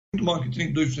muito maior que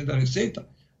 32% da receita,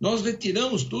 nós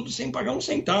retiramos tudo sem pagar um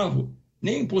centavo,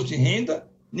 nem imposto de renda,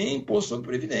 nem imposto sobre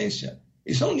previdência.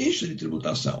 Isso é um nicho de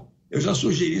tributação. Eu já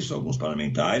sugeri isso a alguns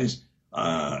parlamentares.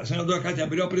 A senadora Cátia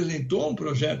Abreu apresentou um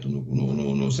projeto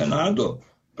no Senado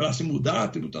para se mudar a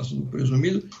tributação do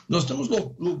presumido. Nós temos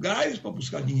lugares para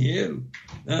buscar dinheiro,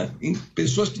 né, em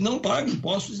pessoas que não pagam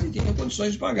impostos e têm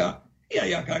condições de pagar. E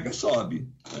aí a carga sobe.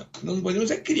 Né? Nós não podemos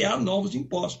criar novos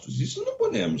impostos. Isso não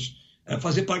podemos.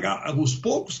 Fazer pagar os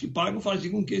poucos que pagam,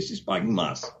 fazer com que esses paguem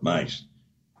mais.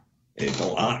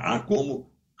 Então, há como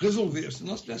resolver. Se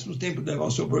nós tivéssemos tempo de levar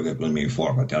o seu programa Economia em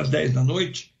Foco até às 10 da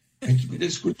noite, a gente poderia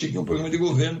discutir aqui um programa de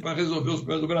governo para resolver os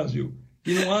problemas do Brasil.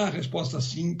 E não há resposta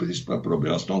simples para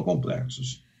problemas tão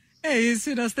complexos. É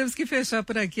isso, nós temos que fechar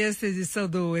por aqui essa edição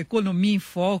do Economia em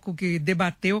Foco, que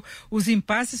debateu os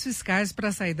impasses fiscais para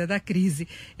a saída da crise.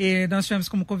 E nós tivemos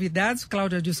como convidados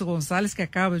Cláudio Adilson Gonçalves, que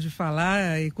acaba de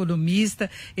falar, economista,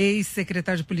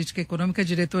 ex-secretário de Política Econômica,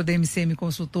 diretor da MCM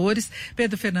Consultores,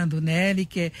 Pedro Fernando Nelly,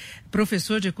 que é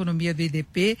professor de Economia do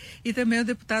IDP, e também o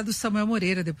deputado Samuel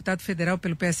Moreira, deputado federal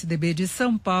pelo PSDB de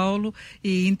São Paulo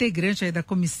e integrante aí da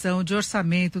Comissão de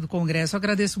Orçamento do Congresso. Eu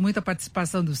agradeço muito a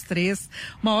participação dos três.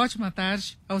 Uma ótima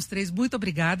tarde aos três. Muito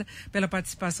obrigada pela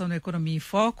participação no Economia em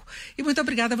Foco e muito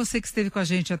obrigada a você que esteve com a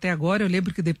gente até agora. Eu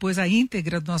lembro que depois a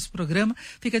íntegra do nosso programa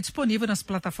fica disponível nas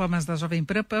plataformas da Jovem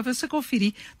Pan para você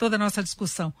conferir toda a nossa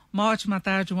discussão. Uma ótima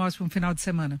tarde, um ótimo final de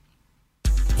semana.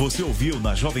 Você ouviu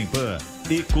na Jovem Pan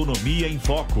Economia em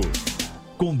Foco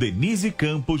com Denise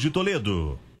Campos de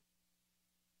Toledo.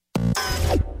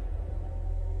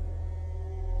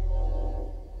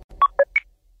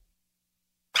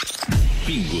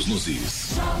 Pingos nos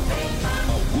Is.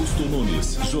 Augusto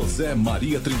Nunes, José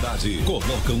Maria Trindade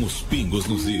colocam os pingos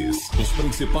nos Is. Os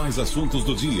principais assuntos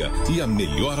do dia e a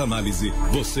melhor análise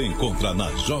você encontra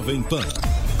na Jovem Pan.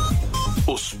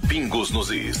 Os Pingos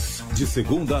nos Is. De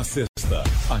segunda a sexta,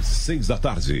 às 6 da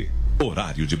tarde.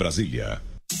 Horário de Brasília.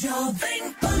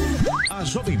 Jovem Pan. A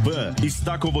Jovem Pan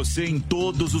está com você em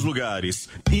todos os lugares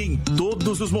e em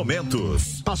todos os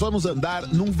momentos. Nós vamos andar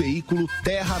num veículo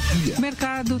terra-via. O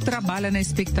mercado trabalha na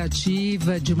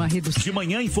expectativa de uma redução. De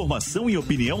manhã, informação e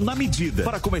opinião na medida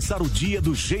para começar o dia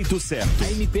do jeito certo.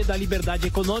 A MP da Liberdade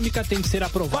Econômica tem que ser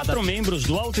aprovada. 4 membros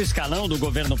do alto escalão do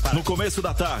governo Pará. No começo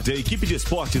da tarde, a equipe de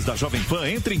esportes da Jovem Pan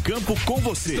entra em campo com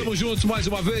você. Estamos juntos mais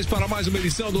uma vez para mais uma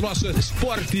edição do nosso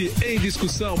Esporte em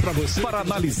Discussão para você. Para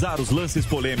analisar os lances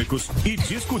polêmicos e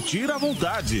discutir à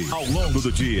vontade. Ao longo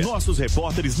do dia, nossos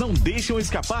repórteres não deixam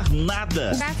escapar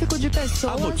nada. Tráfico de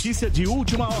pessoas. A notícia de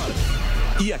última hora.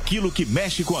 E aquilo que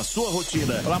mexe com a sua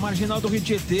rotina. Pela marginal do Rio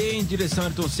Tietê, em direção a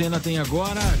Ayrton Senna, tem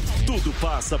agora... Tudo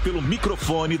passa pelo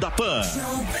microfone da Pan.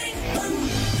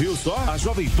 Viu só? A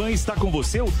Jovem Pan está com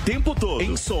você o tempo todo.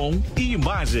 Em som e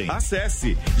imagem.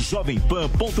 Acesse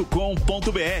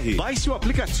jovempan.com.br. Baixe o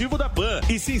aplicativo da Pan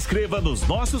e se inscreva nos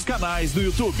nossos canais no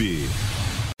YouTube.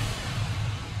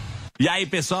 E aí,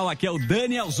 pessoal, aqui é o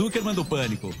Daniel Zuckerman do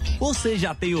Pânico. Você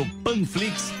já tem o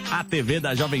Panflix, a TV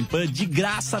da Jovem Pan, de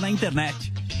graça na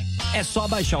internet. É só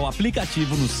baixar o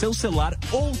aplicativo no seu celular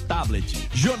ou tablet.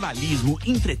 Jornalismo,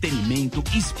 entretenimento,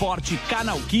 esporte,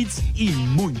 canal Kids e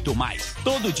muito mais.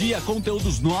 Todo dia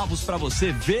conteúdos novos para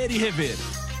você ver e rever.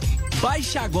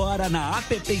 Baixe agora na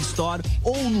App Store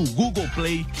ou no Google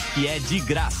Play, que é de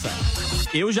graça.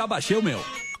 Eu já baixei o meu.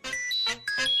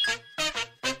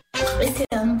 Esse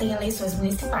ano tem eleições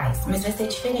municipais, mas vai ser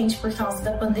diferente por causa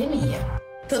da pandemia.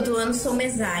 Todo ano sou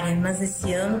mesária, mas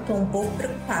esse ano tô um pouco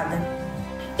preocupada.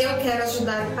 Eu quero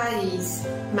ajudar o país,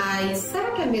 mas será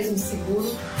que é mesmo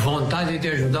seguro? Vontade de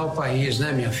ajudar o país,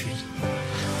 né, minha filha?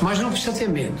 Mas não precisa ter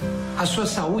medo. A sua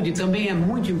saúde também é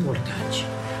muito importante.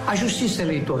 A Justiça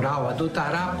Eleitoral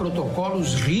adotará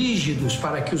protocolos rígidos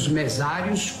para que os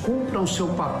mesários cumpram seu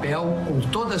papel com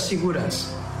toda a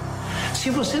segurança. Se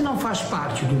você não faz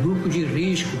parte do grupo de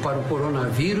risco para o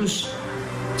coronavírus,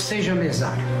 seja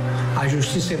mesário. A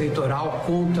Justiça Eleitoral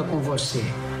conta com você.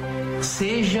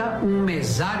 Seja um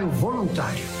mesário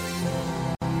voluntário.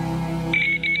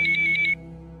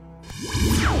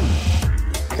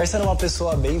 Quer ser uma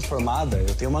pessoa bem informada?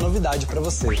 Eu tenho uma novidade para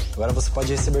você. Agora você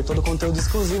pode receber todo o conteúdo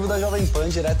exclusivo da Jovem Pan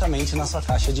diretamente na sua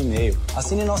caixa de e-mail.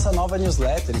 Assine nossa nova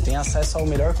newsletter e tenha acesso ao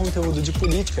melhor conteúdo de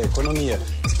política, economia,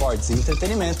 esportes e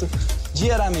entretenimento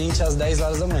diariamente às 10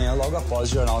 horas da manhã, logo após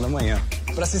o Jornal da Manhã.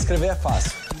 Para se inscrever é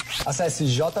fácil. Acesse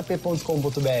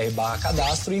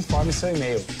jp.com.br/cadastro e informe seu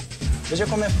e-mail. Veja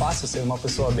como é fácil ser uma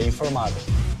pessoa bem informada.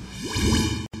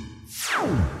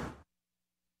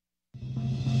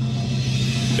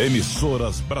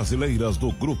 Emissoras brasileiras do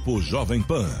Grupo Jovem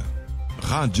Pan.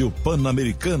 Rádio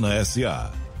Pan-Americana S.A.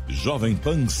 Jovem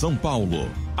Pan São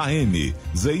Paulo, AM,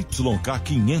 ZYK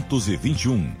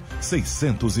 521,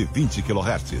 620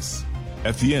 kHz.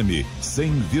 FM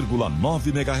 100,9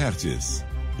 MHz.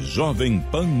 Jovem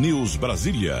Pan News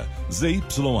Brasília,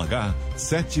 ZYH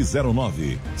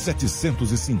 709,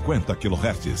 750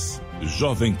 kHz.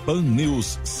 Jovem Pan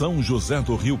News São José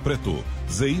do Rio Preto,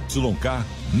 ZYK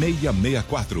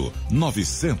 664,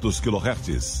 900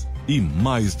 kHz. E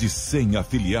mais de 100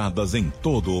 afiliadas em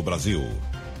todo o Brasil.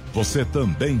 Você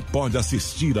também pode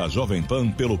assistir a Jovem Pan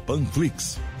pelo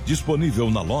Panflix, disponível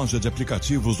na loja de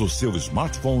aplicativos do seu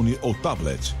smartphone ou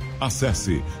tablet.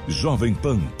 Acesse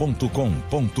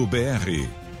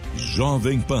jovempan.com.br.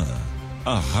 Jovem Pan,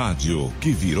 a rádio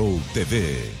que virou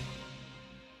TV.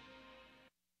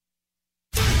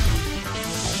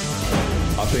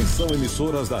 Atenção,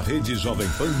 emissoras da rede Jovem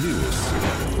Pan News.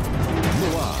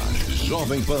 No ar,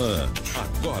 Jovem Pan,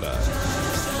 agora.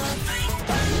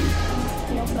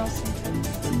 E é o próximo.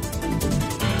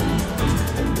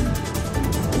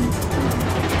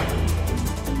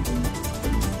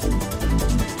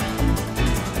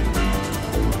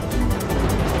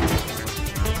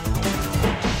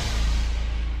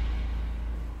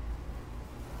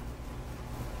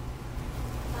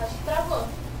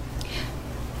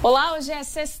 Olá, hoje é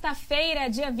sexta-feira,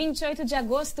 dia 28 de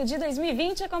agosto de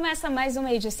 2020 e começa mais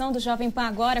uma edição do Jovem Pan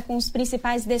Agora com os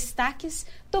principais destaques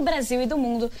do Brasil e do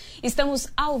mundo. Estamos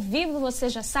ao vivo, você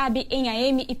já sabe, em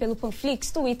AM e pelo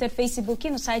Panflix, Twitter, Facebook e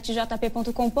no site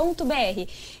jp.com.br.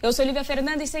 Eu sou Lívia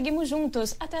Fernanda e seguimos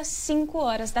juntos até às 5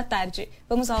 horas da tarde.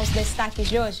 Vamos aos destaques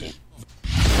de hoje.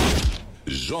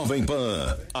 Jovem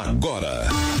Pan Agora.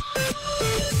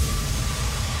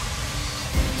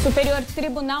 Superior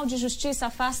Tribunal de Justiça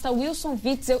afasta Wilson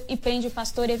Witzel e prende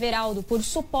pastor Everaldo por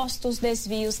supostos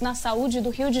desvios na saúde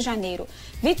do Rio de Janeiro.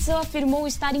 Witzel afirmou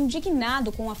estar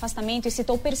indignado com o afastamento e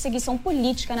citou perseguição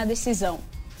política na decisão.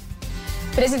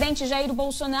 Presidente Jair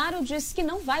Bolsonaro diz que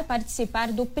não vai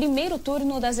participar do primeiro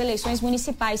turno das eleições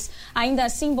municipais. Ainda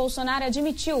assim, Bolsonaro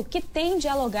admitiu que tem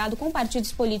dialogado com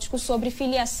partidos políticos sobre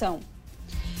filiação.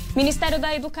 Ministério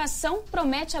da Educação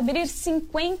promete abrir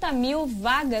 50 mil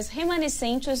vagas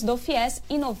remanescentes do FIES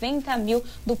e 90 mil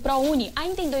do ProUni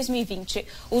ainda em 2020.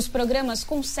 Os programas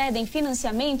concedem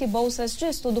financiamento e bolsas de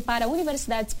estudo para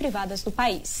universidades privadas do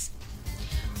país.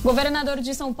 Governador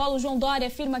de São Paulo, João Dória,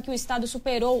 afirma que o estado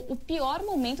superou o pior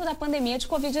momento da pandemia de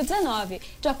Covid-19.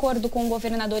 De acordo com o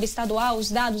governador estadual, os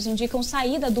dados indicam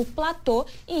saída do platô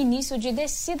e início de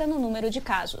descida no número de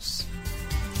casos.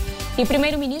 E o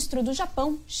primeiro-ministro do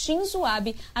Japão, Shinzo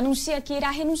Abe, anuncia que irá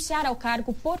renunciar ao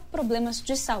cargo por problemas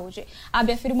de saúde.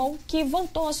 Abe afirmou que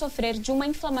voltou a sofrer de uma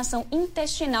inflamação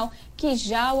intestinal que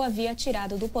já o havia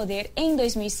tirado do poder em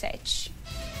 2007.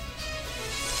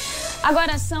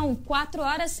 Agora são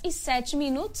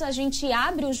 4h07. A gente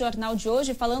abre o jornal de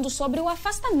hoje falando sobre o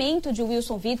afastamento de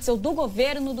Wilson Witzel do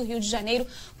governo do Rio de Janeiro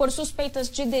por suspeitas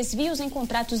de desvios em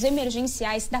contratos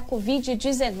emergenciais da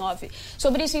Covid-19.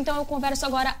 Sobre isso, então, eu converso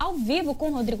agora ao vivo com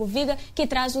o Rodrigo Viga, que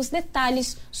traz os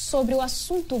detalhes sobre o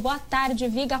assunto. Boa tarde,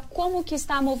 Viga. Como que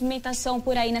está a movimentação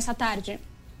por aí nessa tarde?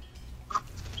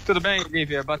 Tudo bem,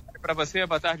 Lívia? Boa tarde para você,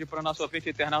 boa tarde para o nosso ouvinte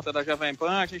internauta da Jovem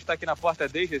Pan. A gente está aqui na porta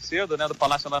desde cedo, do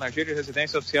Palácio Laranjeira,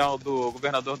 residência oficial do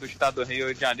governador do estado do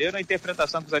Rio de Janeiro. A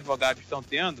interpretação que os advogados estão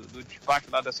tendo do despacho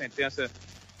lá da sentença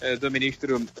do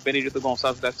ministro Benedito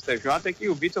Gonçalves da STJ é que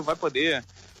o Witzel vai poder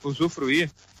usufruir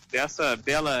dessa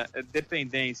bela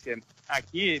dependência.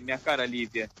 Aqui, minha cara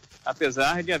Lívia,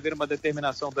 apesar de haver uma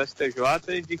determinação do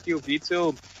STJ de que o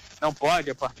Witzel não pode,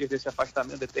 a partir desse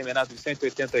afastamento determinado de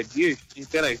 180 dias,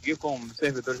 interagir com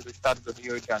servidores do estado do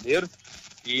Rio de Janeiro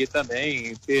e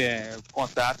também ter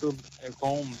contato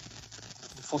com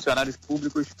funcionários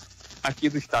públicos aqui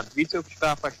do estado. Witzel que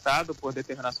está afastado por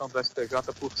determinação do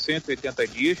STJ por 180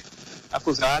 dias,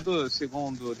 acusado,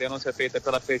 segundo denúncia feita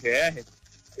pela PGR,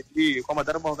 de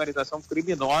comandar uma organização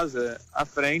criminosa à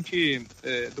frente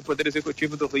do Poder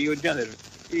Executivo do Rio de Janeiro.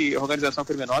 E organização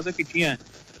criminosa que tinha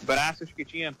braços, que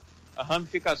tinha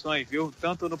ramificações, viu?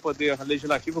 Tanto no Poder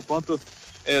Legislativo quanto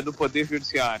no Poder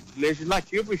Judiciário.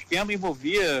 Legislativo, o esquema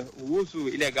envolvia o uso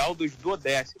ilegal dos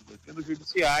duodécimos. E no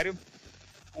Judiciário,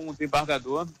 um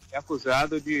desembargador é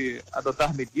acusado de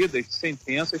adotar medidas,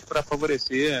 sentenças para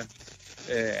favorecer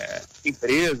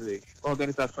empresas,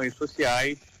 organizações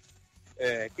sociais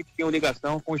que tinham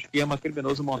ligação com o esquema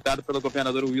criminoso montado pelo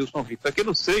governador Wilson Witzel. Aqui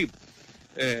no seio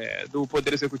do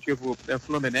Poder Executivo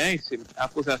fluminense, a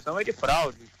acusação é de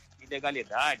fraude,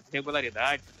 ilegalidade,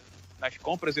 irregularidade nas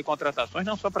compras e contratações,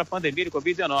 não só para a pandemia de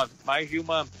Covid-19, mas de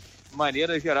uma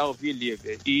maneira geral,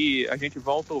 Lívia. E a gente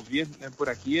volta a ouvir, né, por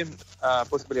aqui a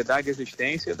possibilidade de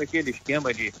existência daquele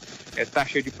esquema de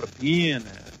taxa de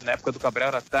propina. Na época do Cabral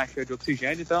era taxa de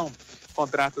oxigênio, então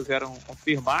contratos eram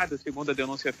firmados, segundo a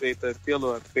denúncia feita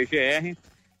pelo PGR,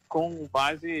 com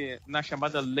base na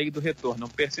chamada lei do retorno, um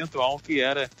percentual que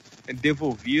era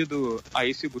devolvido a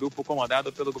esse grupo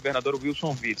comandado pelo governador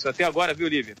Wilson Witzel. Até agora,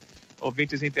 Lívia,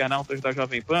 ouvintes internautas da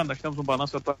Jovem Pan, nós temos um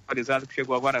balanço atualizado que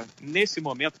chegou agora, nesse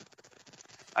momento,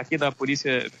 aqui da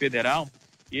Polícia Federal,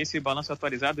 e esse balanço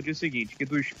atualizado diz o seguinte, que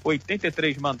dos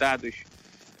 83 mandados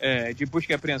de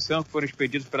busca e apreensão que foram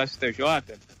expedidos pela STJ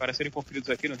para serem cumpridos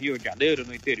aqui no Rio de Janeiro,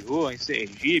 no interior, em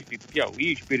Sergipe,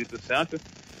 Piauí, Espírito Santo,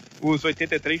 os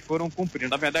 83 foram cumpridos.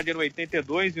 Na verdade, eram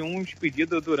 82 e um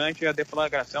expedido durante a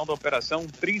deflagração da Operação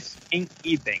Tris em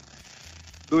Idem.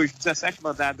 Dos 17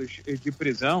 mandados de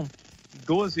prisão,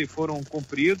 12 foram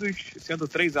cumpridos, sendo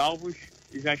 3 alvos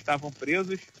já estavam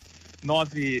presos,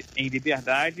 9 em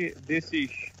liberdade.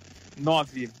 Desses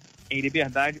 9 em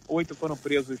liberdade, 8 foram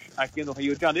presos aqui no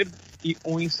Rio de Janeiro e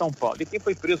 1 em São Paulo. E quem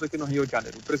foi preso aqui no Rio de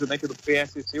Janeiro? O presidente do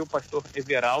PSC, o pastor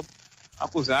Everaldo,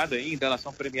 acusado em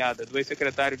delação premiada do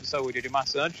ex-secretário de Saúde, Edmar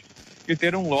Santos, de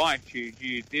ter um lote,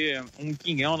 de ter um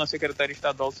quinhão na Secretaria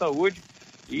Estadual de Saúde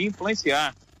e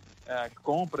influenciar as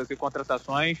compras e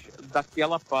contratações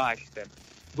daquela pasta.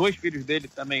 2 filhos dele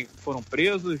também foram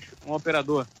presos, um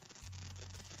operador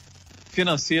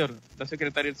financeiro da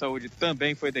Secretaria de Saúde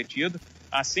também foi detido,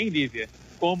 assim, Lívia,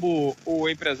 como o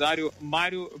empresário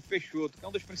Mário Peixoto, que é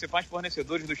um dos principais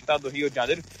fornecedores do estado do Rio de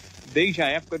Janeiro desde a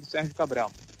época de Sérgio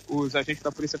Cabral. Os agentes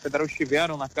da Polícia Federal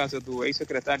estiveram na casa do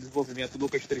ex-secretário de Desenvolvimento,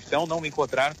 Lucas Tristão, não o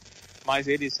encontraram, mas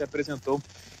ele se apresentou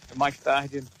mais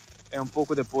tarde, um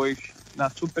pouco depois, na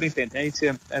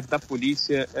Superintendência da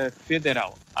Polícia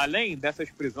Federal. Além dessas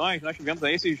prisões, nós tivemos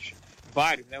aí esses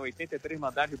vários, 83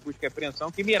 mandados de busca e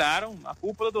apreensão que miraram a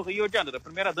cúpula do Rio de Janeiro. A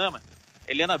primeira-dama,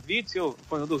 Helena Witzel,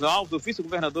 foi um dos alvos, o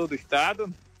vice-governador do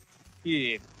estado,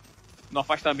 que no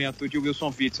afastamento de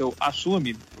Wilson Witzel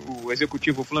assume o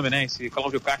executivo fluminense,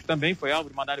 Cláudio Castro, também foi alvo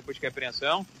de mandado de busca e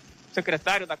apreensão. O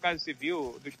secretário da Casa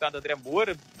Civil do estado, André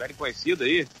Moura, bem conhecido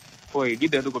aí, foi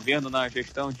líder do governo na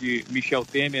gestão de Michel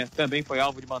Temer, também foi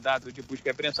alvo de mandado de busca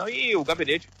e apreensão. E o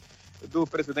gabinete do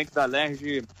presidente da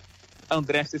LERJ,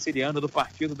 André Siciliano, do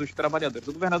Partido dos Trabalhadores.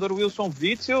 O governador Wilson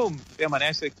Witzel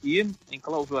permanece aqui,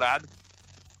 enclausurado,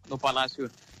 no Palácio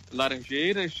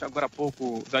Laranjeiras. Agora há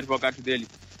pouco, os advogados dele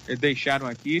deixaram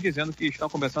aqui, dizendo que estão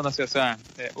começando a acessar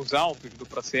os autos do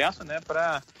processo,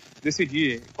 para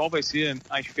decidir qual vai ser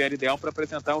a esfera ideal para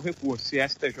apresentar o recurso, se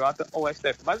STJ ou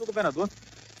STF. Mas o governador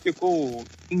ficou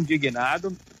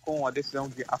indignado com a decisão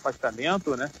de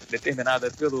afastamento, determinada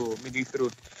pelo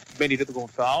ministro Benedito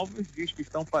Gonçalves. Diz que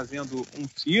estão fazendo um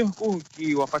circo,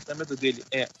 que o afastamento dele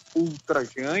é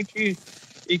ultrajante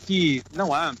e que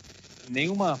não há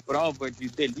nenhuma prova de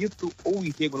delito ou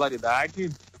irregularidade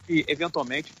que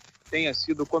eventualmente tenha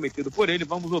sido cometido por ele.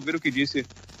 Vamos ouvir o que disse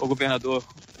o governador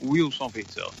Wilson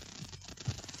Witzel.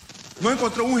 Não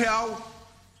encontrou R$1,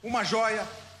 uma joia,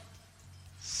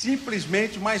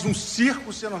 simplesmente mais um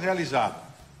circo sendo realizado.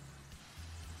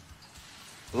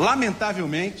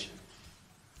 Lamentavelmente,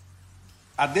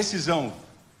 a decisão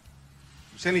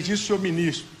do excelentíssimo senhor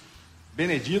ministro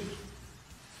Benedito,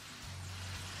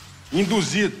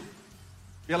 induzido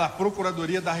pela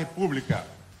Procuradoria da República,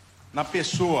 na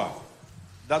pessoa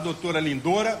da doutora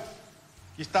Lindora,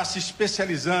 que está se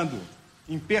especializando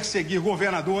em perseguir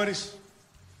governadores,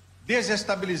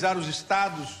 desestabilizar os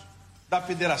estados da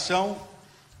federação,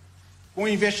 com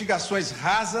investigações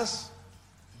rasas,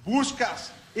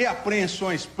 buscas e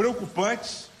apreensões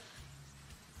preocupantes,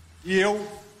 e eu,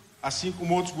 assim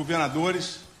como outros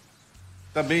governadores,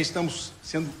 também estamos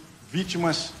sendo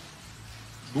vítimas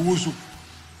do uso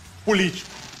político.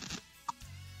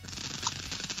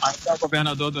 Aqui é o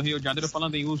governador do Rio de Janeiro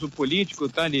falando em uso político,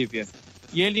 tá, Lívia?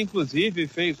 E ele, inclusive,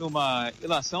 fez uma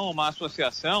ilação, uma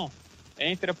associação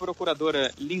entre a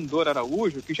procuradora Lindora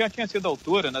Araújo, que já tinha sido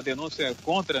autora na denúncia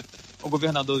contra o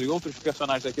governador e outros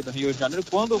personagens aqui do Rio de Janeiro,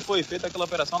 quando foi feita aquela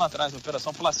operação lá atrás, a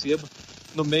Operação Placebo,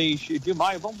 no mês de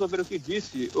maio. Vamos ouvir o que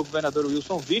disse o governador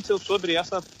Wilson Witzel sobre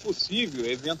essa possível,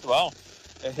 eventual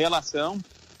relação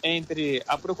entre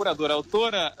a procuradora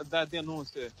autora da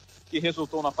denúncia que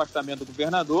resultou no afastamento do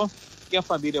governador e a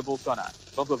família Bolsonaro.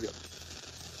 Vamos ouvir.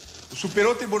 O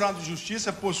Superior Tribunal de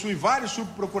Justiça possui vários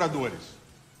subprocuradores.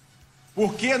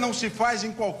 Por que não se faz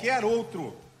em qualquer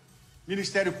outro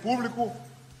Ministério Público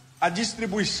a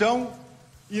distribuição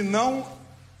e não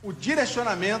o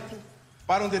direcionamento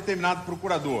para um determinado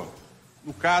procurador?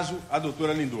 No caso, a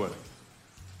doutora Lindora.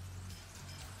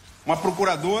 Uma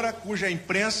procuradora cuja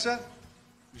imprensa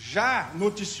já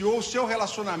noticiou o seu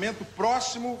relacionamento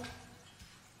próximo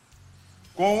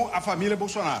com a família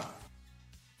Bolsonaro.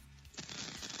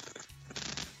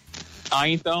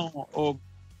 Então,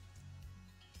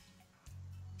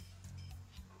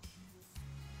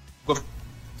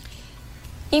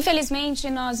 Infelizmente,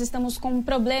 nós estamos com um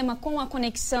problema com a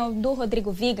conexão do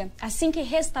Rodrigo Viga. Assim que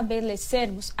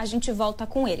restabelecermos, a gente volta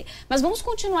com ele. Mas vamos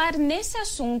continuar nesse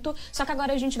assunto, só que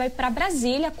agora a gente vai para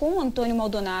Brasília com o Antônio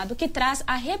Maldonado, que traz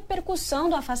a repercussão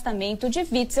do afastamento de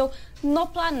Witzel no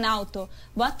Planalto.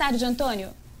 Boa tarde,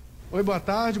 Antônio. Oi, boa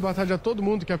tarde a todo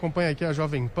mundo que acompanha aqui a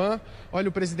Jovem Pan. Olha,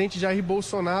 o presidente Jair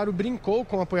Bolsonaro brincou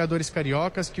com apoiadores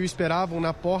cariocas que o esperavam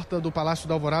na porta do Palácio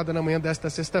da Alvorada na manhã desta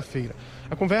sexta-feira.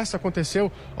 A conversa aconteceu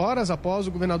horas após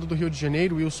o governador do Rio de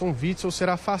Janeiro, Wilson Witzel, ser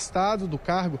afastado do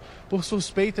cargo por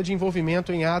suspeita de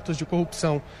envolvimento em atos de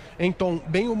corrupção. Em tom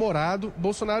bem-humorado,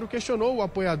 Bolsonaro questionou o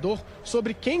apoiador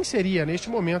sobre quem seria, neste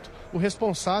momento, o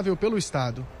responsável pelo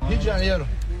Estado. Rio de Janeiro.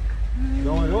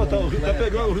 Não, o Rio tá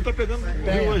pegando o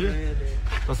Rio hoje.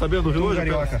 Tá sabendo do Rio hoje?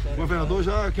 Carioca. Governador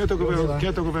já. Quem é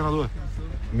teu governador?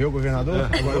 Meu governador?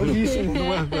 É. Agora eu vice.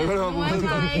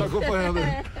 Agora tá acompanhando.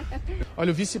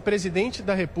 Olha, o vice-presidente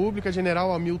da República,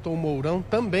 general Hamilton Mourão,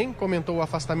 também comentou o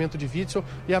afastamento de Witzel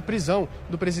e a prisão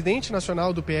do presidente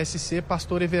nacional do PSC,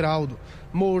 pastor Everaldo.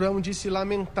 Mourão disse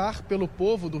lamentar pelo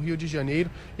povo do Rio de Janeiro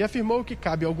e afirmou que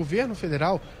cabe ao governo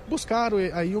federal buscar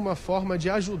aí uma forma de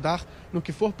ajudar no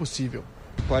que for possível.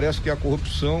 Parece que a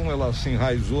corrupção ela se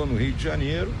enraizou no Rio de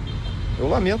Janeiro. Eu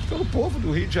lamento pelo povo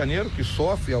do Rio de Janeiro que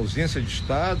sofre a ausência de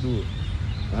Estado.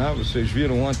 Vocês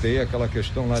viram ontem aí aquela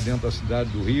questão lá dentro da cidade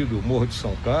do Rio, do Morro de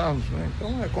São Carlos, né?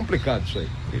 Então é complicado isso aí.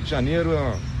 Rio de Janeiro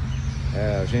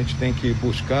a gente tem que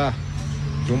buscar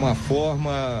de uma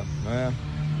forma, né,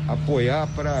 apoiar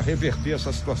para reverter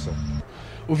essa situação.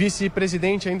 O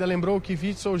vice-presidente ainda lembrou que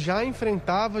Witzel já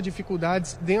enfrentava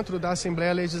dificuldades dentro da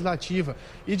Assembleia Legislativa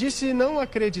e disse não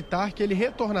acreditar que ele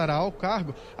retornará ao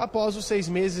cargo após os 6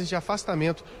 meses de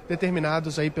afastamento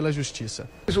determinados aí pela Justiça.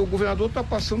 O governador está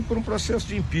passando por um processo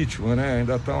de impeachment, né?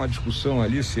 Ainda está uma discussão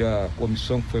ali se a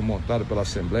comissão que foi montada pela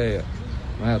Assembleia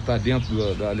está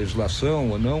dentro da legislação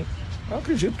ou não. Eu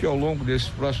acredito que ao longo desses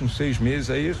próximos 6 meses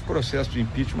aí esse processo de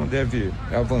impeachment deve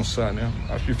avançar, né?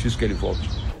 Acho difícil que ele volte.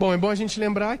 Bom, é bom a gente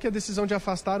lembrar que a decisão de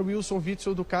afastar o Wilson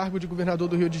Witzel do cargo de governador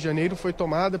do Rio de Janeiro foi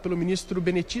tomada pelo ministro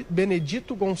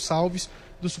Benedito Gonçalves,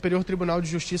 do Superior Tribunal de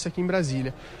Justiça aqui em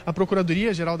Brasília. A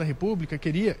Procuradoria-Geral da República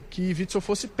queria que Witzel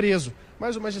fosse preso,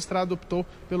 mas o magistrado optou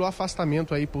pelo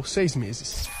afastamento aí por 6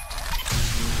 meses.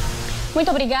 Muito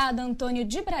obrigada, Antônio.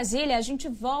 De Brasília, a gente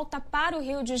volta para o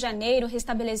Rio de Janeiro,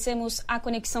 restabelecemos a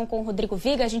conexão com o Rodrigo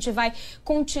Viga. A gente vai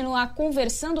continuar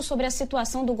conversando sobre a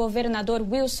situação do governador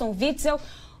Wilson Witzel.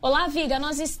 Olá, Viga,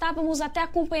 nós estávamos até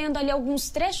acompanhando ali alguns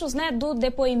trechos, né, do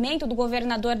depoimento do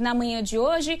governador na manhã de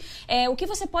hoje. O que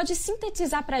você pode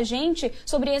sintetizar para a gente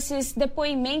sobre esses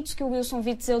depoimentos que o Wilson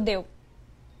Witzel deu?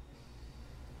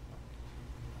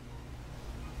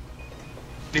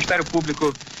 O Ministério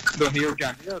Público do Rio de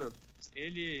Janeiro,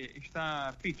 ele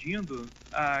está pedindo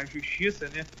à Justiça,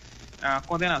 né, a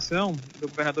condenação do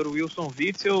governador Wilson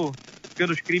Witzel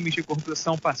pelos crimes de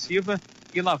corrupção passiva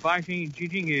e lavagem de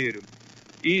dinheiro.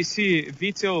 E se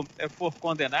Witzel for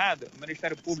condenado, o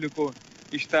Ministério Público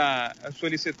está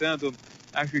solicitando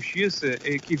à Justiça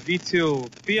que Witzel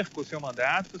perca o seu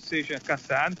mandato, seja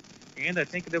cassado, e ainda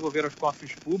tem que devolver aos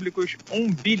cofres públicos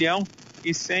 1 bilhão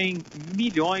e 100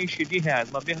 milhões de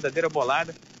reais, uma verdadeira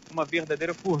bolada, uma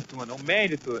verdadeira fortuna. O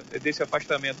mérito desse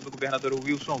afastamento do governador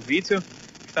Wilson Witzel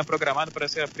está programado para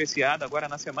ser apreciado agora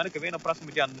na semana que vem, no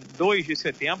próximo dia 2 de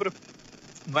setembro,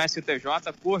 no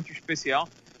STJ, Corte Especial,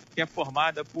 que é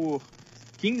formada por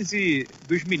 15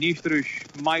 dos ministros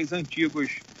mais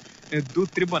antigos do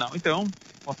tribunal. Então,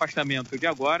 o afastamento de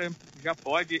agora já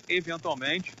pode,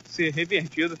 eventualmente, ser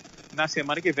revertido na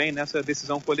semana que vem, nessa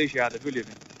decisão colegiada, viu,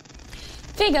 Lívia?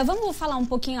 Figa, vamos falar um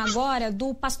pouquinho agora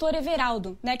do pastor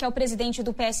Everaldo, né, que é o presidente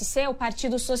do PSC, o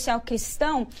Partido Social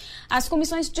Cristão. As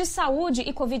comissões de saúde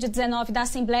e Covid-19 da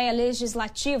Assembleia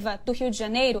Legislativa do Rio de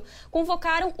Janeiro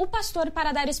convocaram o pastor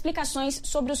para dar explicações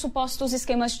sobre os supostos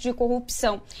esquemas de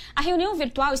corrupção. A reunião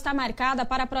virtual está marcada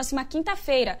para a próxima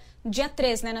quinta-feira, dia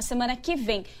 3, né, na semana que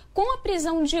vem. Com a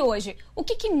prisão de hoje, o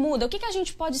que muda? O que a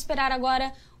gente pode esperar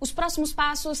agora, os próximos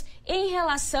passos em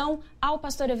relação ao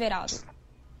pastor Everaldo?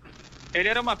 Ele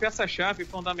era uma peça-chave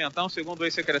fundamental, segundo o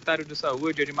ex-secretário de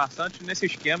Saúde, Edmar Santos, nesse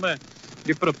esquema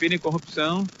de propina e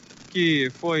corrupção que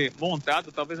foi montado,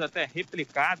 talvez até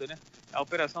replicado, né? A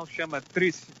operação se chama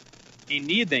Tris in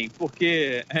idem,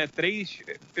 porque 3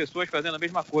 pessoas fazendo a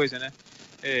mesma coisa, né?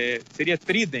 Seria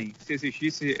tridem, se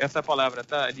existisse essa palavra,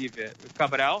 tá, Lívia?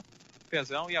 Cabral,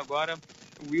 Pezão e agora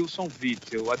Wilson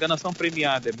Witzel. A delação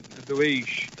premiada do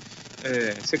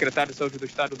ex-secretário de Saúde do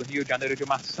Estado do Rio de Janeiro,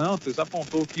 Edmar Santos,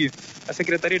 apontou que a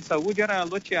Secretaria de Saúde era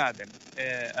loteada.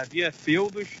 Havia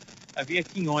feudos, havia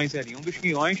quinhões ali. Um dos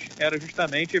quinhões era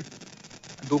justamente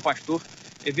do pastor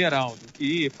Everaldo,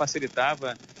 que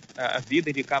facilitava a vida,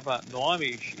 indicava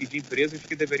nomes e de empresas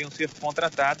que deveriam ser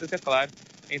contratadas, é claro,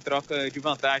 em troca de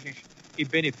vantagens e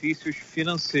benefícios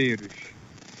financeiros.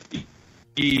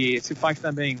 E se faz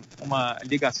também uma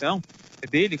ligação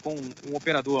dele com um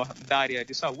operador da área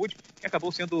de saúde que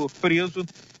acabou sendo preso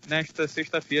nesta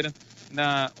sexta-feira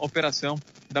na operação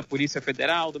da Polícia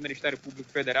Federal, do Ministério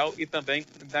Público Federal e também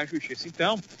da Justiça.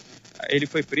 Então, ele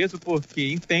foi preso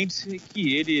porque entende-se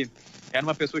que ele era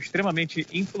uma pessoa extremamente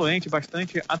influente,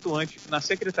 bastante atuante na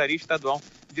Secretaria Estadual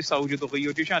de Saúde do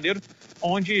Rio de Janeiro,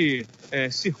 onde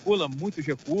circula muitos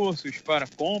recursos para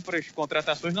compras,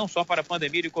 contratações, não só para a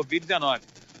pandemia de Covid-19.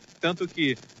 Tanto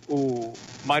que o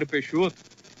Mário Peixoto,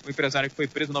 o empresário que foi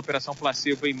preso na Operação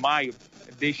Placebo em maio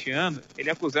deste ano, ele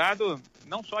é acusado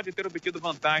não só de ter obtido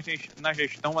vantagens na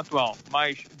gestão atual,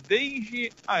 mas desde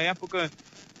a época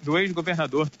do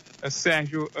ex-governador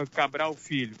Sérgio Cabral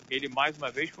Filho. Ele, mais uma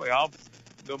vez, foi alvo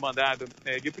do mandado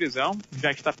de prisão,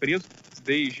 já está preso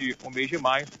desde o mês de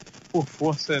maio, por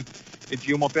força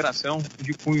de uma operação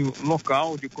de cunho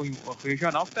local, de cunho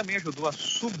regional, que também ajudou a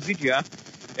subsidiar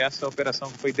essa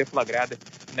operação que foi deflagrada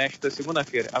nesta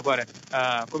segunda-feira. Agora,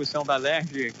 a comissão da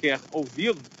LERJ quer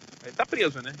ouvi-lo, ele está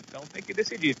preso, né? Então tem que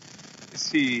decidir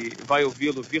se vai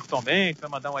ouvi-lo virtualmente, vai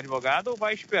mandar um advogado ou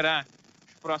vai esperar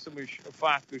próximos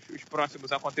fatos, os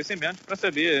próximos acontecimentos, para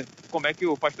saber como é que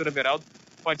o pastor Everaldo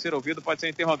pode ser ouvido, pode ser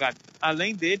interrogado.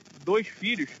 Além dele, 2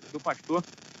 filhos do pastor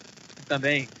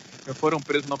também foram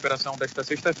presos na operação desta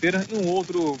sexta-feira e um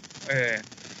outro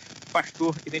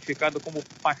pastor identificado como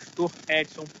pastor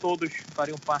Edição. Todos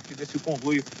fariam parte desse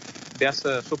conluio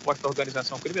dessa suposta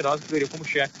organização criminosa que teria como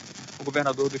chefe o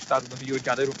governador do estado do Rio de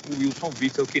Janeiro, o Wilson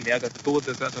Witzel, que nega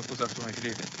todas as acusações.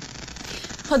 Lívia.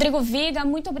 Rodrigo Viga,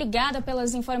 muito obrigada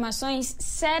pelas informações.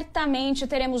 Certamente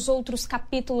teremos outros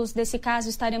capítulos desse caso,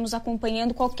 estaremos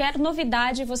acompanhando. Qualquer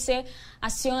novidade, você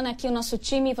aciona aqui o nosso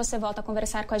time e você volta a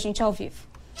conversar com a gente ao vivo.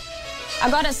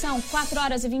 Agora são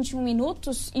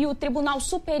 4h21 e o Tribunal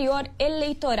Superior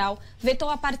Eleitoral vetou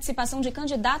a participação de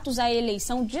candidatos à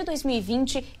eleição de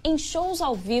 2020 em shows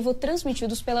ao vivo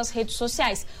transmitidos pelas redes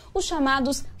sociais, os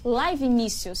chamados live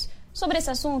mícios. Sobre esse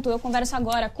assunto, eu converso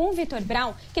agora com o Vitor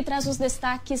Brown, que traz os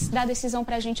destaques da decisão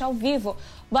para a gente ao vivo.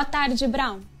 Boa tarde,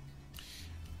 Brown.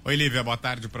 Oi, Lívia, boa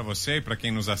tarde para você e para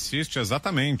quem nos assiste.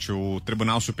 Exatamente, o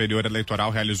Tribunal Superior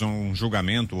Eleitoral realizou um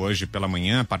julgamento hoje pela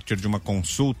manhã, a partir de uma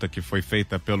consulta que foi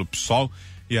feita pelo PSOL,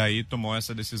 e aí tomou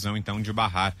essa decisão, então, de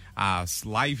barrar as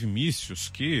live mícios,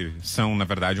 que são, na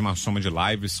verdade, uma soma de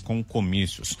lives com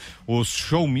comícios. Os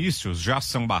showmícios já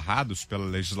são barrados pela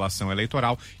legislação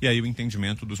eleitoral, e aí o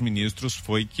entendimento dos ministros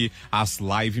foi que as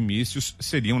live mícios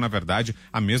seriam, na verdade,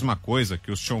 a mesma coisa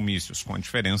que os showmícios, com a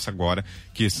diferença agora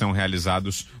que são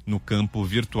realizados no campo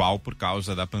virtual por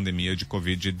causa da pandemia de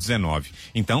Covid-19.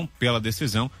 Então, pela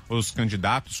decisão, os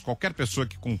candidatos, qualquer pessoa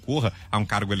que concorra a um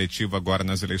cargo eletivo agora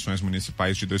nas eleições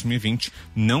municipais de 2020,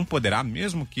 não poderá,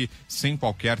 mesmo que sem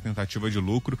qualquer tentativa de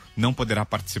lucro, não poderá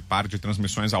participar de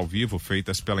transmissões ao vivo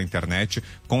feitas pela internet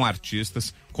com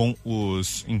artistas com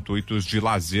os intuitos de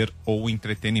lazer ou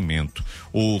entretenimento.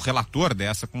 O relator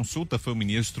dessa consulta foi o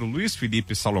ministro Luiz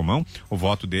Felipe Salomão. O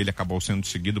voto dele acabou sendo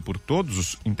seguido por todos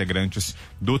os integrantes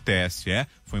do TSE.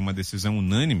 Foi uma decisão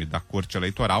unânime da Corte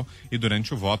Eleitoral e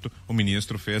durante o voto o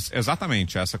ministro fez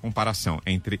exatamente essa comparação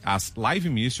entre as live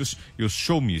mícios e os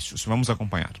show mícios. Vamos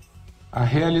acompanhar. A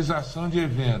realização de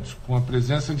eventos com a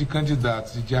presença de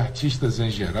candidatos e de artistas em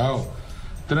geral,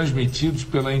 transmitidos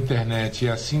pela internet e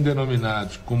assim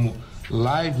denominados como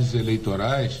lives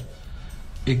eleitorais,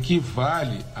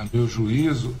 equivale, a meu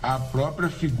juízo, à própria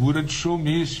figura de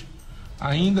showmício,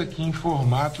 ainda que em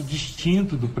formato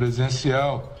distinto do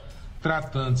presencial,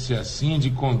 tratando-se assim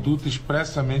de conduta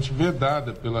expressamente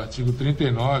vedada pelo artigo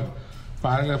 39,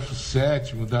 parágrafo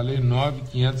 7º da Lei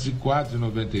 9.504 de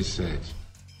 97.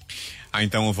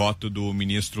 Então o voto do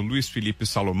ministro Luiz Felipe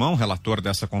Salomão, relator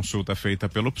dessa consulta feita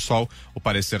pelo PSOL, o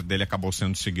parecer dele acabou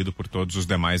sendo seguido por todos os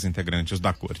demais integrantes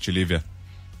da Corte. Lívia.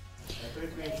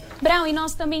 Brown, e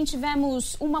nós também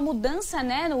tivemos uma mudança,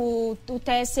 né? O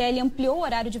TSE ampliou o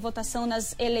horário de votação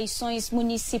nas eleições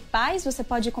municipais. Você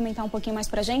pode comentar um pouquinho mais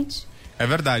pra gente? É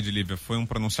verdade, Lívia. Foi um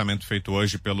pronunciamento feito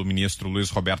hoje pelo ministro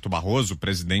Luiz Roberto Barroso,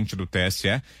 presidente do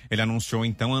TSE. Ele anunciou,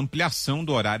 então, a ampliação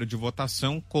do horário de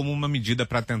votação como uma medida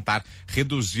para tentar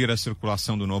reduzir a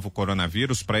circulação do novo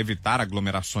coronavírus, para evitar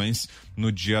aglomerações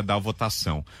no dia da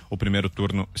votação. O primeiro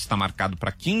turno está marcado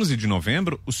para 15 de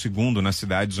novembro, o segundo nas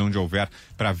cidades onde houver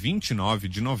para 29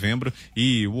 de novembro,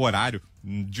 e o horário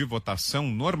de votação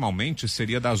normalmente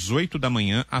seria das 8 da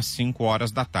manhã às 5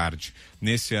 horas da tarde.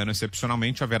 Nesse ano,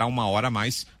 excepcionalmente, haverá uma hora a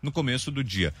mais no começo do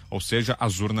dia, ou seja,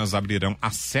 as urnas abrirão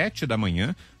às 7 da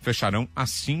manhã, fecharão às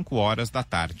 5 horas da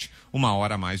tarde. Uma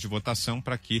hora a mais de votação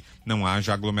para que não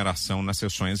haja aglomeração nas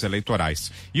sessões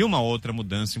eleitorais. E uma outra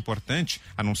mudança importante,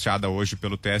 anunciada hoje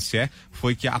pelo TSE,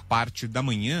 foi que a parte da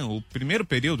manhã, o primeiro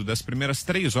período das primeiras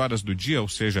 3 horas do dia, ou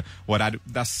seja, o horário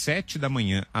das 7 da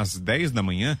manhã às 10 da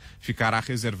manhã, ficará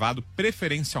reservado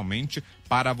preferencialmente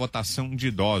para a votação de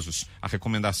idosos. A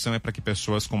recomendação é para que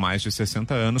pessoas com mais de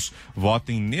 60 anos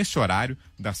votem nesse horário,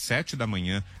 das 7 da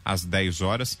manhã às 10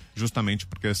 horas, justamente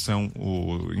porque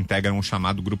integram o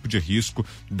chamado grupo de risco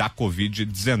da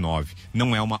Covid-19.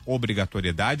 Não é uma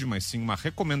obrigatoriedade, mas sim uma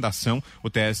recomendação. O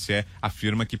TSE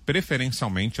afirma que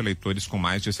preferencialmente eleitores com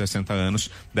mais de 60 anos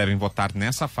devem votar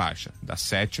nessa faixa, das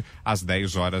 7 às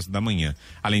 10 horas da manhã.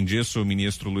 Além disso, o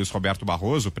ministro Luiz Roberto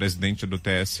Barroso, presidente do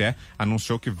TSE,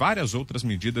 anunciou que várias outras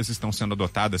medidas estão sendo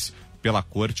adotadas pela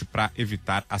Corte para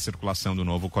evitar a circulação do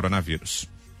novo coronavírus.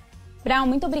 Brown,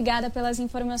 muito obrigada pelas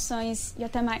informações e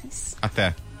até mais.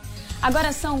 Até.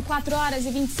 Agora são 4 horas e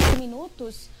 25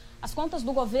 minutos. As contas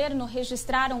do governo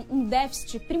registraram um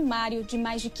déficit primário de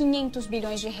mais de 500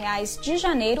 bilhões de reais de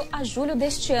janeiro a julho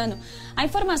deste ano. A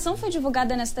informação foi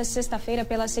divulgada nesta sexta-feira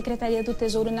pela Secretaria do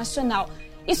Tesouro Nacional.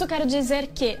 Isso quer dizer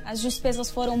que as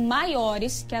despesas foram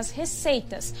maiores que as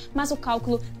receitas, mas o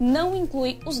cálculo não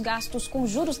inclui os gastos com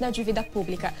juros da dívida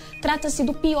pública. Trata-se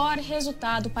do pior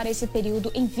resultado para esse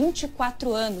período em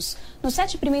 24 anos. Nos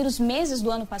 7 primeiros meses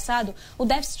do ano passado, o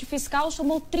déficit fiscal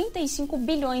somou 35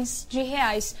 bilhões de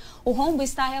reais. O rombo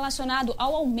está relacionado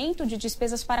ao aumento de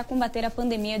despesas para combater a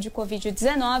pandemia de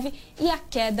Covid-19 e a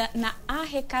queda na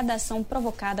arrecadação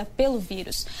provocada pelo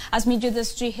vírus. As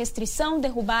medidas de restrição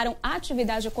derrubaram a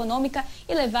atividade econômica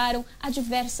e levaram a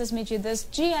diversas medidas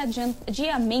de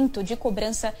adiamento de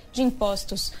cobrança de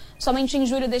impostos. Somente em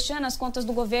julho deste ano, as contas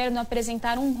do governo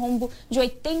apresentaram um rombo de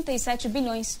 87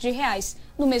 bilhões de reais.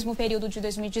 No mesmo período de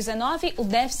 2019, o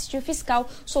déficit fiscal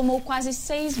somou quase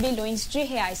 6 bilhões de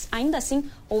reais. Ainda assim,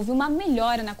 houve uma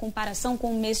melhora na comparação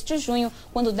com o mês de junho,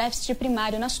 quando o déficit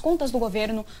primário nas contas do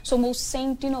governo somou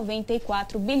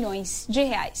 194 bilhões de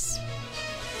reais.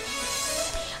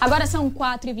 Agora são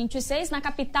 4h26, na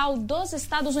capital dos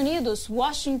Estados Unidos,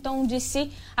 Washington,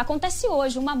 D.C., acontece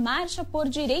hoje uma marcha por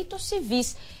direitos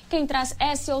civis. Quem traz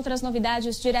essa e outras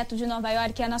novidades direto de Nova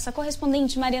York é a nossa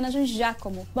correspondente Mariana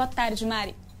Giacomo. Boa tarde,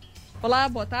 Mari. Olá,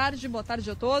 boa tarde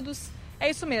a todos. É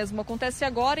isso mesmo, acontece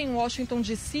agora em Washington,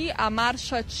 D.C., a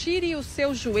marcha Tire o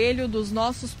Seu Joelho dos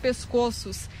Nossos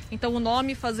Pescoços. Então o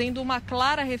nome fazendo uma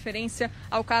clara referência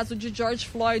ao caso de George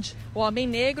Floyd, o homem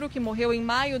negro que morreu em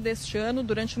maio deste ano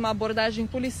durante uma abordagem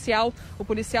policial. O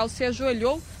policial se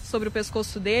ajoelhou sobre o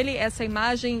pescoço dele. Essa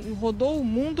imagem rodou o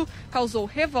mundo, causou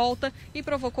revolta e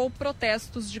provocou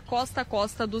protestos de costa a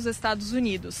costa dos Estados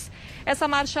Unidos. Essa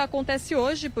marcha acontece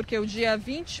hoje porque o dia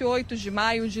 28 de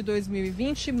maio de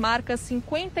 2020 marca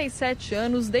 57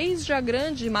 anos desde a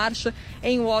grande marcha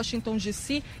em Washington,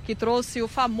 D.C., que trouxe o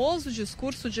famoso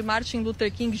discurso de Martin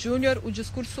Luther King Jr., o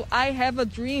discurso I Have a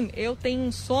Dream, eu tenho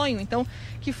um sonho, então,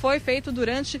 que foi feito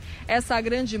durante essa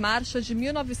grande marcha de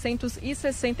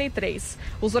 1963.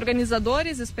 Os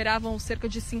organizadores esperavam cerca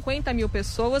de 50 mil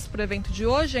pessoas para o evento de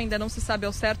hoje. Ainda não se sabe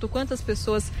ao certo quantas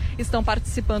pessoas estão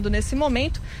participando nesse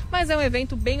momento, mas é um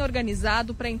evento bem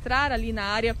organizado para entrar ali na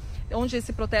área onde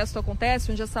esse protesto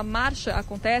acontece, onde essa marcha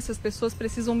acontece. As pessoas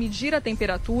precisam medir a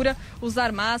temperatura,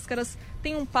 usar máscaras.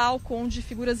 Tem um palco onde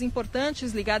figuras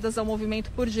importantes ligadas ao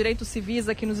movimento por direitos civis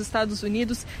aqui nos Estados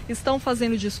Unidos estão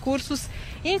fazendo discursos,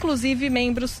 inclusive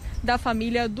membros da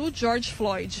família do George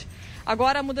Floyd.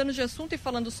 Agora, mudando de assunto e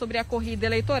falando sobre a corrida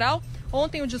eleitoral,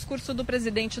 Ontem, o discurso do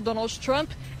presidente Donald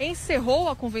Trump encerrou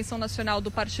a Convenção Nacional do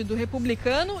Partido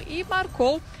Republicano e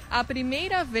marcou a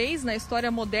primeira vez na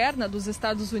história moderna dos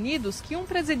Estados Unidos que um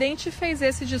presidente fez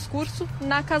esse discurso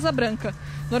na Casa Branca.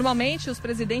 Normalmente, os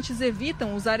presidentes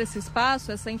evitam usar esse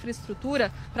espaço, essa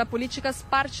infraestrutura, para políticas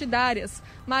partidárias.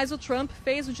 Mas o Trump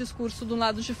fez o discurso do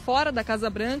lado de fora da Casa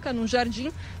Branca, num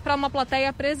jardim, para uma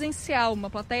plateia presencial, uma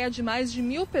plateia de mais de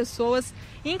 1.000 pessoas,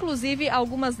 inclusive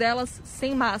algumas delas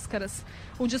sem máscaras.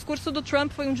 O discurso do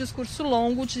Trump foi um discurso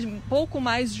longo, de pouco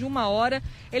mais de 1 hora.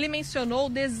 Ele mencionou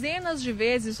dezenas de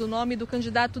vezes o nome do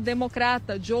candidato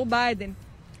democrata, Joe Biden.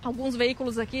 Alguns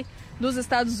veículos aqui dos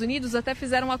Estados Unidos até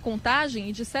fizeram a contagem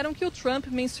e disseram que o Trump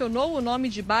mencionou o nome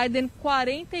de Biden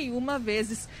 41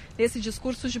 vezes nesse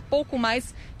discurso de pouco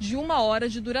mais de 1 hora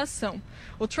de duração.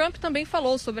 O Trump também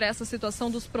falou sobre essa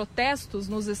situação dos protestos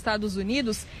nos Estados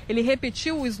Unidos. Ele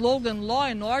repetiu o slogan Law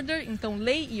and Order, então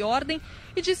lei e ordem,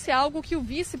 e disse algo que o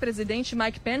vice-presidente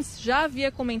Mike Pence já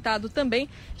havia comentado também.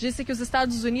 Disse que os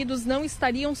Estados Unidos não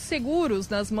estariam seguros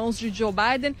nas mãos de Joe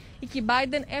Biden e que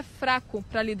Biden é fraco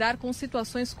para lidar com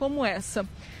situações como essa.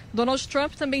 Donald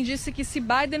Trump também disse que se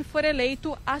Biden for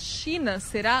eleito, a China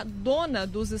será dona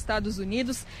dos Estados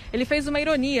Unidos. Ele fez uma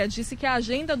ironia, disse que a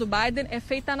agenda do Biden é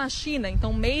feita na China,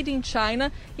 então Made in China,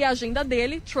 e a agenda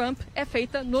dele, Trump, é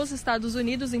feita nos Estados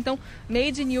Unidos, então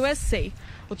Made in USA.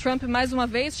 O Trump, mais uma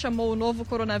vez, chamou o novo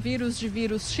coronavírus de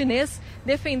vírus chinês,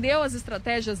 defendeu as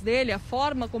estratégias dele, a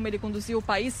forma como ele conduziu o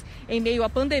país em meio à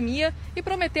pandemia e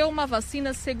prometeu uma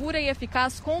vacina segura e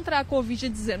eficaz contra a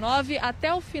Covid-19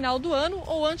 até o final do ano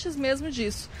ou antes mesmo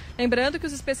disso. Lembrando que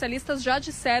os especialistas já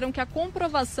disseram que a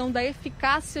comprovação da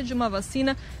eficácia de uma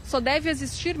vacina só deve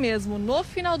existir mesmo no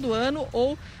final do ano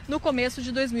ou no começo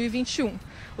de 2021.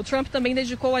 O Trump também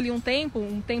dedicou ali um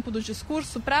tempo do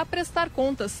discurso para prestar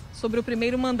contas sobre o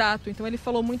primeiro mandato. Então ele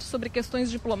falou muito sobre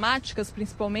questões diplomáticas,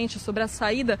 principalmente sobre a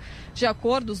saída de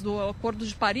acordos, do Acordo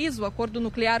de Paris, o acordo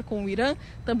nuclear com o Irã,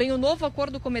 também o novo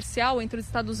acordo comercial entre os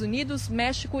Estados Unidos,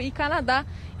 México e Canadá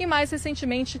e, mais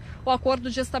recentemente, o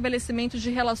acordo de estabelecimento de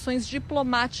relações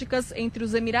diplomáticas entre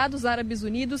os Emirados Árabes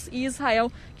Unidos e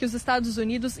Israel, que os Estados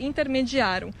Unidos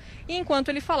intermediaram. E enquanto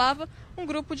ele falava, um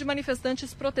grupo de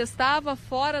manifestantes protestava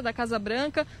fora da Casa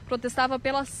Branca, protestava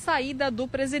pela saída do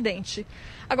presidente.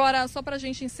 Agora, só para a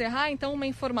gente encerrar, então, uma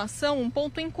informação, um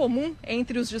ponto em comum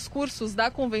entre os discursos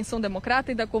da Convenção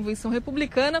Democrata e da Convenção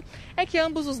Republicana é que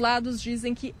ambos os lados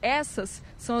dizem que essas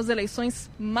são as eleições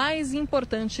mais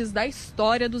importantes da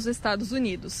história dos Estados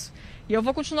Unidos. E eu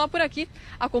vou continuar por aqui,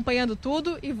 acompanhando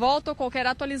tudo e volto a qualquer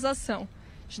atualização.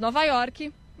 De Nova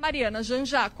York, Mariana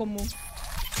Jangiacomo.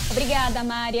 Obrigada,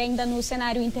 Mari. Ainda no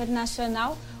cenário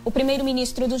internacional, o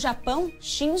primeiro-ministro do Japão,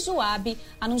 Shinzo Abe,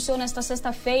 anunciou nesta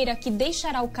sexta-feira que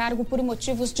deixará o cargo por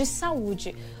motivos de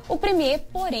saúde. O premier,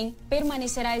 porém,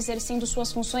 permanecerá exercendo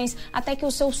suas funções até que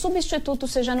o seu substituto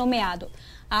seja nomeado.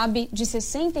 Abe, de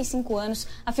 65 anos,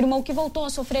 afirmou que voltou a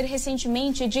sofrer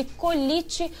recentemente de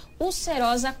colite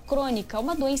ulcerosa crônica,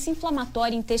 uma doença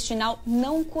inflamatória intestinal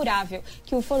não curável,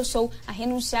 que o forçou a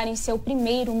renunciar em seu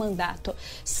primeiro mandato.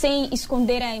 Sem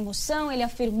esconder a emoção, ele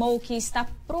afirmou que está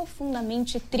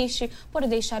profundamente triste por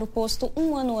deixar o posto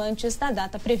um ano antes da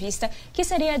data prevista, que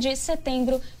seria de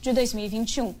setembro de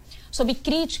 2021. Sob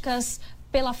críticas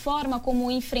pela forma como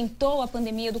enfrentou a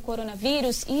pandemia do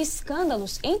coronavírus e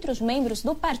escândalos entre os membros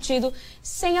do partido,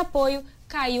 sem apoio,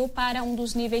 caiu para um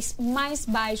dos níveis mais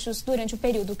baixos durante o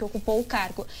período que ocupou o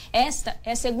cargo. Esta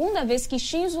é a segunda vez que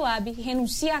Shinzo Abe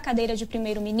renuncia à cadeira de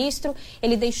primeiro-ministro.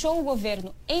 Ele deixou o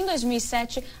governo em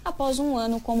 2007, após um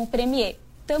ano como premier,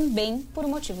 também por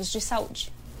motivos de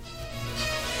saúde.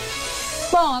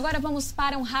 Bom, agora vamos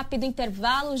para um rápido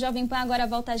intervalo. O Jovem Pan agora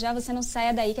volta já, você não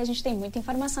saia daí que a gente tem muita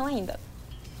informação ainda.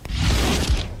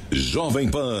 Jovem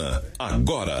Pan,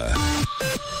 agora.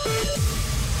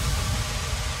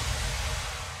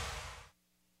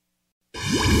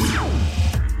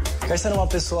 Quer ser uma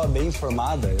pessoa bem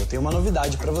informada? Eu tenho uma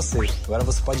novidade para você. Agora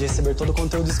você pode receber todo o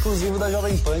conteúdo exclusivo da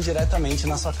Jovem Pan diretamente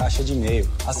na sua caixa de e-mail.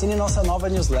 Assine nossa nova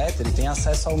newsletter e tenha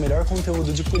acesso ao melhor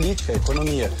conteúdo de política,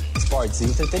 economia, esportes e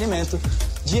entretenimento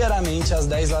diariamente às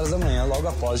 10 horas da manhã, logo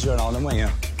após o Jornal da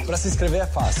Manhã. Para se inscrever é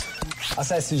fácil.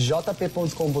 Acesse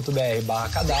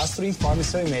jp.com.br/cadastro e informe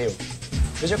seu e-mail.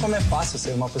 Veja como é fácil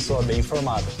ser uma pessoa bem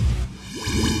informada.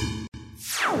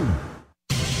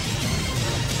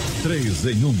 3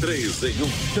 em 1.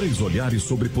 3 olhares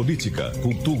sobre política,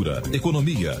 cultura,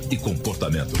 economia e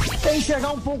comportamento. Tem que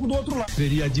chegar um pouco do outro lado.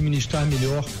 Seria administrar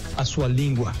melhor a sua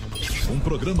língua. Um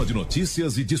programa de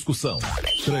notícias e discussão.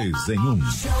 3 em 1.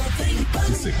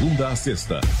 De segunda a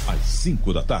sexta, às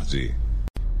 5 da tarde.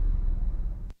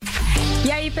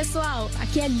 E aí, Oi, pessoal.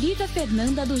 Aqui é Lívia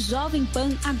Fernanda do Jovem Pan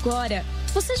Agora.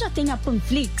 Você já tem a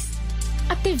Panflix?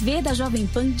 A TV da Jovem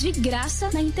Pan de graça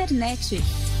na internet.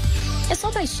 É só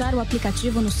baixar o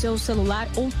aplicativo no seu celular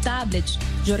ou tablet.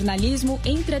 Jornalismo,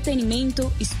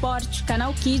 entretenimento, esporte,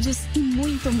 canal Kids e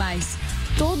muito mais.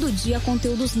 Todo dia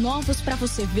conteúdos novos para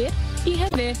você ver e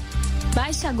rever.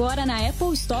 Baixe agora na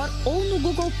Apple Store ou no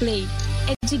Google Play.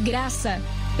 É de graça.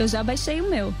 Eu já baixei o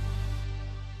meu.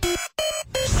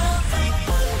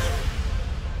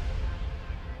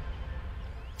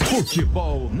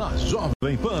 Futebol na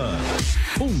Jovem Pan.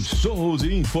 Um show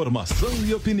de informação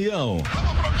e opinião.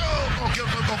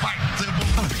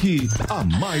 Aqui, a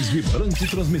mais vibrante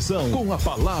transmissão, com a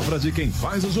palavra de quem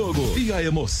faz o jogo e a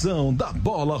emoção da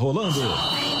bola rolando.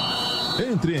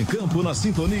 Entre em campo na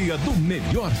sintonia do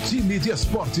melhor time de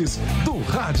esportes do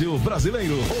rádio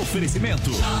brasileiro. Oferecimento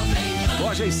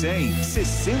Loja Edição,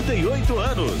 68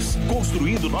 anos.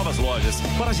 Construindo novas lojas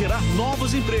para gerar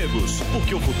novos empregos.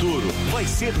 Porque o futuro vai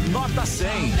ser nota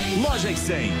 100. Loja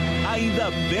Edição,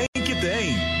 ainda bem que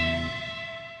tem.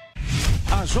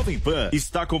 A Jovem Pan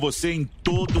está com você em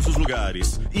todos os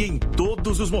lugares e em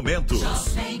todos os momentos.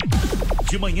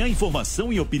 De manhã,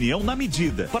 informação e opinião na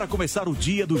medida, para começar o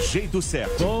dia do jeito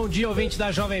certo. Bom dia, ouvinte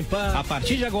da Jovem Pan. A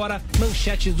partir de agora,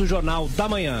 manchetes do Jornal da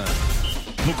Manhã.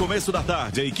 No começo da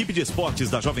tarde, a equipe de esportes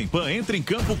da Jovem Pan entra em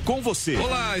campo com você.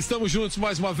 Olá, estamos juntos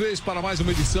mais uma vez para mais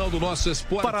uma edição do nosso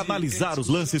Esporte. Para analisar os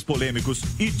lances polêmicos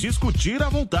e discutir à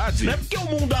vontade. Não é porque o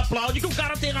mundo aplaude que o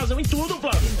cara tem razão em tudo,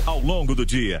 Flávio. Ao longo do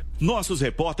dia, nossos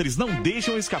repórteres não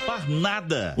deixam escapar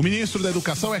nada. O ministro da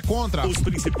Educação é contra os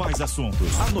principais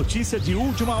assuntos. A notícia de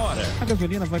última hora. A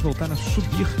gasolina vai voltar a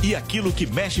subir. E aquilo que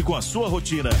mexe com a sua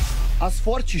rotina. As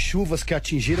fortes chuvas que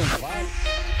atingiram...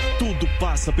 Tudo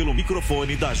passa pelo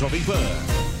microfone da Jovem Pan.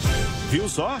 Viu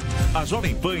só? A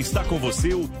Jovem Pan está com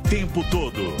você o tempo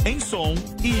todo, em som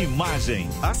e imagem.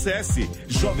 Acesse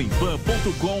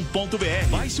jovempan.com.br,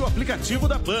 baixe o aplicativo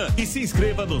da Pan e se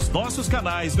inscreva nos nossos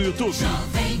canais no YouTube.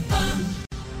 Jovem Pan.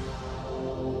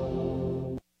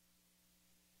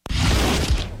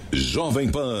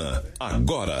 Jovem Pan,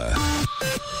 agora.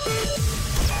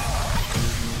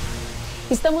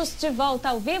 Estamos de volta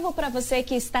ao vivo para você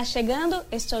que está chegando.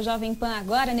 Este é o Jovem Pan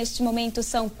Agora. Neste momento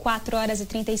são 4 horas e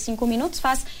 35 minutos.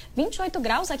 Faz 28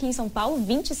 graus aqui em São Paulo,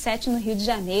 27 no Rio de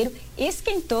Janeiro.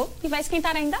 Esquentou e vai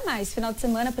esquentar ainda mais. Final de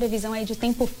semana, previsão aí de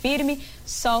tempo firme,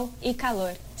 sol e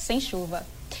calor, sem chuva.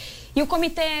 E o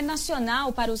Comitê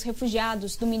Nacional para os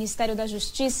Refugiados do Ministério da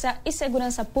Justiça e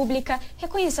Segurança Pública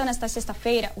reconheceu nesta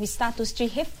sexta-feira o status de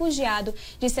refugiado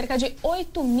de cerca de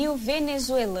 8 mil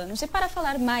venezuelanos. E para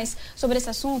falar mais sobre esse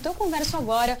assunto, eu converso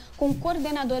agora com o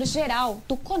coordenador-geral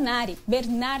do CONARE,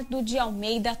 Bernardo de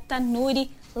Almeida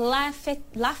Tanuri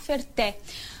Laferté.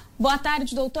 Boa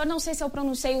tarde, doutor. Não sei se eu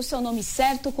pronunciei o seu nome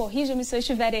certo, corrija-me se eu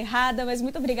estiver errada, mas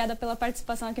muito obrigada pela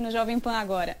participação aqui no Jovem Pan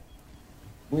Agora.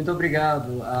 Muito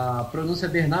obrigado. A pronúncia é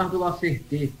Bernardo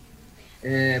Laferté.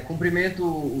 Cumprimento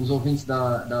os ouvintes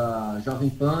da Jovem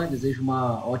Pan, desejo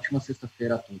uma ótima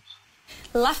sexta-feira a todos.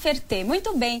 Laferté,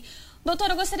 muito bem.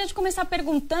 Doutor, eu gostaria de começar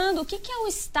perguntando o que é o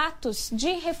status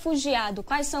de refugiado?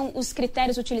 Quais são os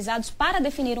critérios utilizados para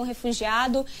definir um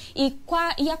refugiado e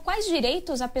a quais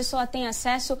direitos a pessoa tem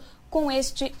acesso com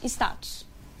este status?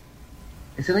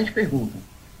 Excelente pergunta.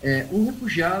 Um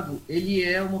refugiado, ele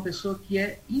é uma pessoa que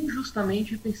é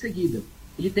injustamente perseguida.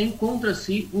 Ele tem contra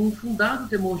si um fundado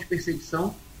temor de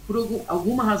perseguição por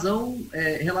alguma razão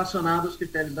relacionada aos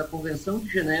critérios da Convenção de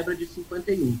Genebra de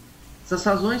 51. Essas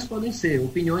razões podem ser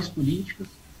opiniões políticas,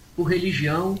 por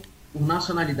religião, por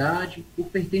nacionalidade, por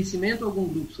pertencimento a algum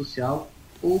grupo social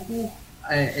ou por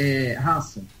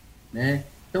raça, né?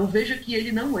 Então veja que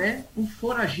ele não é um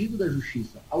foragido da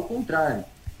justiça, ao contrário.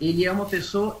 Ele é uma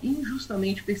pessoa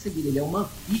injustamente perseguida, ele é uma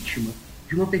vítima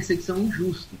de uma perseguição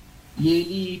injusta. E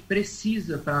ele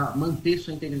precisa, para manter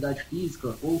sua integridade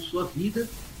física ou sua vida,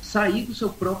 sair do seu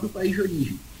próprio país de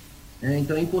origem.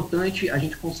 Então é importante a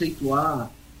gente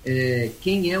conceituar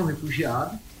quem é o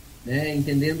refugiado, né,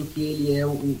 entendendo que ele é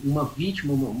uma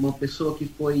vítima, uma pessoa que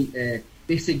foi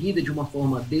perseguida de uma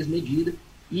forma desmedida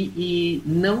e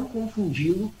não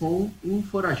confundi-lo com um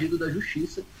foragido da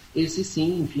justiça, esse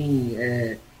sim, enfim,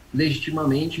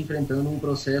 legitimamente enfrentando um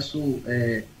processo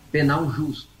penal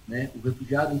justo, né? O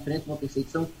refugiado enfrenta uma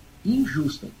perseguição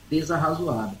injusta,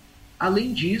 desarrazoada.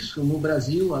 Além disso, no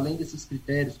Brasil, além desses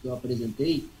critérios que eu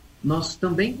apresentei, nós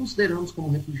também consideramos como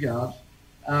refugiados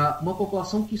uma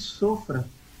população que sofra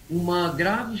uma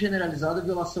grave e generalizada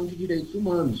violação de direitos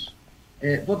humanos.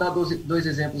 Vou dar dois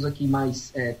exemplos aqui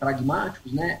mais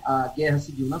pragmáticos, né? A guerra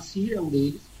civil na Síria é um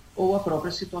deles, ou a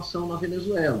própria situação na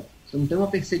Venezuela. Você não tem uma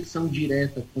perseguição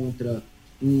direta contra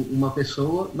uma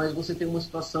pessoa, mas você tem uma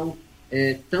situação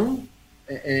tão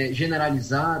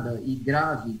generalizada e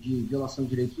grave de violação de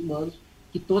direitos humanos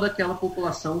que toda aquela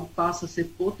população passa a ser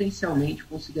potencialmente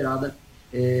considerada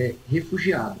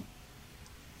refugiada.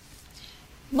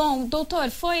 Bom, doutor,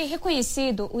 foi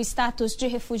reconhecido o status de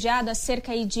refugiado a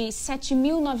cerca de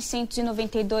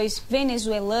 7.992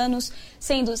 venezuelanos,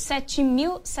 sendo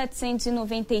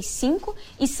 7.795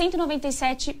 e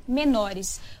 197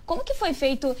 menores. Como que foi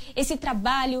feito esse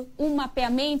trabalho, um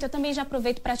mapeamento? Eu também já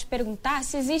aproveito para te perguntar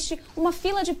se existe uma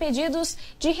fila de pedidos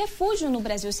de refúgio no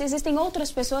Brasil, se existem outras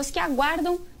pessoas que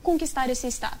aguardam conquistar esse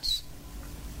status.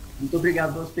 Muito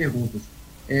obrigado pelas perguntas.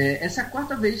 Essa é a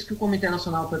 4ª vez que o Comitê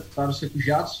Nacional para os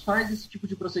Refugiados faz esse tipo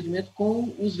de procedimento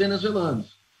com os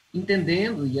venezuelanos,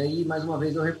 entendendo, e aí mais uma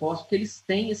vez eu reforço, que eles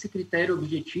têm esse critério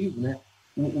objetivo, né?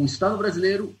 O Estado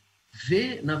brasileiro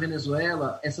vê na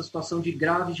Venezuela essa situação de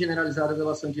grave e generalizada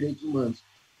violação de direitos humanos.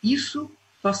 Isso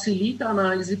facilita a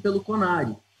análise pelo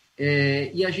CONARE,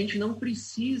 e a gente não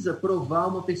precisa provar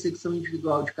uma perseguição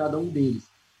individual de cada um deles.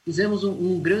 Fizemos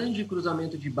um grande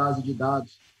cruzamento de base de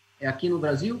dados aqui no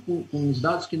Brasil, com os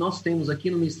dados que nós temos aqui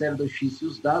no Ministério da Justiça e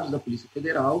os dados da Polícia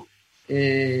Federal,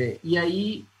 e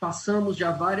aí passamos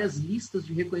já várias listas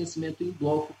de reconhecimento em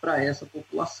bloco para essa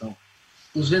população.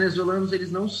 Os venezuelanos,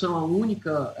 eles não são a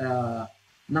única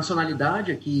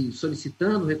nacionalidade aqui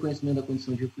solicitando o reconhecimento da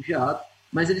condição de refugiado,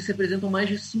 mas eles representam mais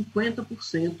de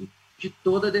 50% de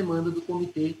toda a demanda do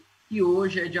comitê, que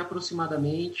hoje é de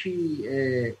aproximadamente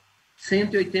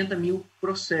 180 mil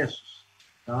processos,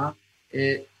 tá?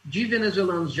 De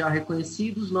venezuelanos já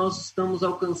reconhecidos, nós estamos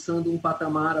alcançando um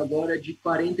patamar agora de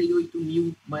 48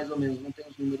 mil, mais ou menos, não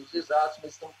temos números exatos,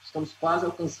 mas estamos quase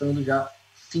alcançando já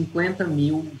 50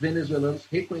 mil venezuelanos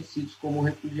reconhecidos como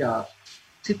refugiados.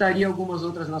 Citaria algumas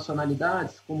outras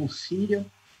nacionalidades, como Síria,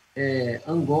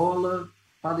 Angola,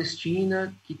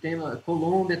 Palestina,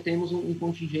 Colômbia, temos um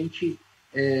contingente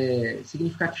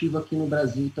significativo aqui no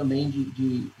Brasil também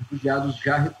de refugiados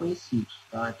já reconhecidos,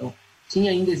 tá? Então, sim,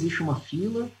 ainda existe uma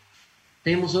fila,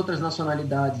 temos outras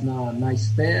nacionalidades na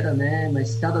espera, né?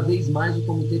 Mas cada vez mais o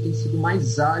comitê tem sido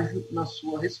mais ágil na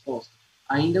sua resposta.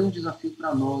 Ainda é um desafio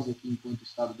para nós aqui, enquanto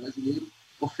Estado brasileiro,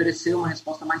 oferecer uma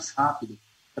resposta mais rápida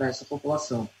para essa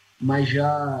população, mas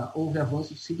já houve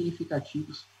avanços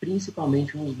significativos,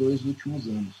 principalmente nos 2 últimos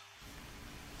anos.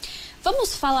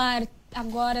 Vamos falar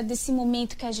agora desse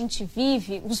momento que a gente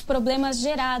vive, os problemas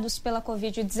gerados pela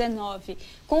Covid-19.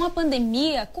 Com a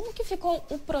pandemia, como que ficou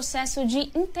o processo de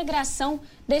integração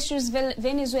destes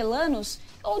venezuelanos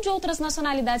ou de outras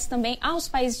nacionalidades também aos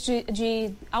países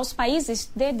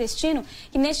de destino,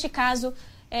 que neste caso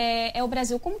é o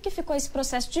Brasil? Como que ficou esse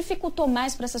processo? Dificultou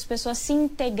mais para essas pessoas se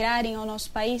integrarem ao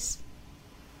nosso país?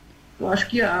 Eu acho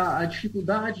que a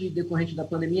dificuldade decorrente da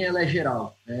pandemia ela é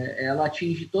geral. Ela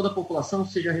atinge toda a população,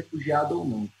 seja refugiada ou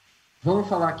não. Vamos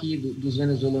falar aqui dos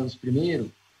venezuelanos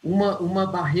primeiro. Uma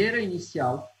barreira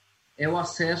inicial é o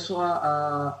acesso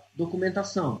à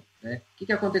documentação, né? O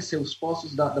que aconteceu? Os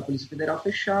postos da Polícia Federal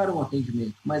fecharam o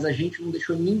atendimento, mas a gente não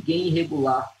deixou ninguém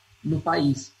irregular no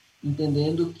país,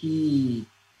 entendendo que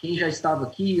quem já estava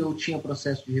aqui ou tinha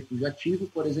processo de refúgio ativo,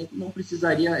 por exemplo, não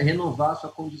precisaria renovar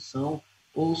sua condição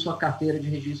ou sua carteira de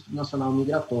registro nacional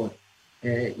migratório.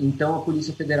 Então, a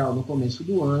Polícia Federal, no começo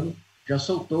do ano, já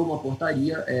soltou uma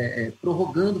portaria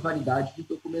prorrogando validade de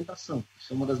documentação.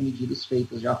 Isso é uma das medidas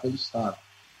feitas já pelo Estado.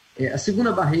 A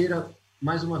segunda barreira,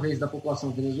 mais uma vez, da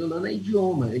população venezuelana é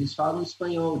idioma. Eles falam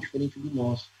espanhol, diferente do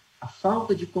nosso. A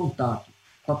falta de contato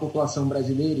com a população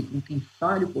brasileira e com quem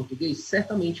fale o português,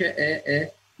 certamente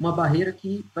é uma barreira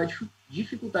que vai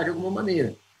dificultar de alguma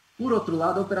maneira. Por outro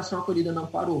lado, a Operação Acolhida não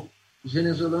parou. Os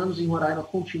venezuelanos em Roraima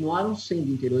continuaram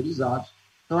sendo interiorizados,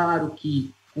 claro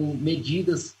que com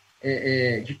medidas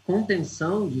de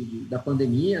contenção da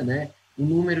pandemia, né? O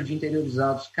número de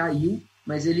interiorizados caiu,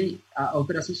 mas a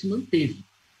operação se manteve,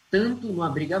 tanto no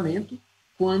abrigamento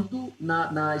quanto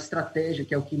na estratégia,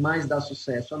 que é o que mais dá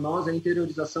sucesso a nós, a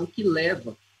interiorização que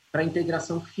leva para a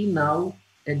integração final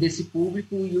desse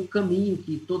público e o caminho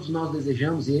que todos nós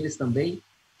desejamos, e eles também,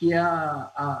 que é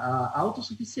a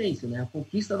autossuficiência, né? A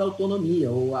conquista da autonomia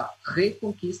ou a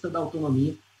reconquista da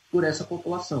autonomia por essa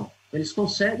população. Eles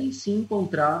conseguem sim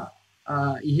encontrar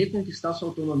e reconquistar sua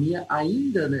autonomia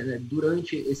ainda, né,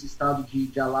 durante esse estado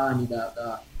de alarme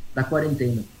da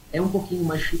quarentena. É um pouquinho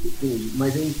mais dificultoso,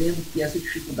 mas eu entendo que essa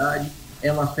dificuldade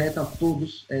ela afeta a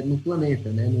todos no planeta,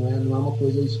 né? Não é uma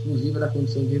coisa exclusiva da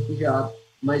condição de refugiado,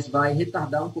 mas vai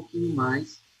retardar um pouquinho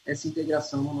mais essa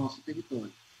integração no nosso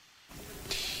território.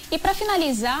 E para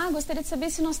finalizar, gostaria de saber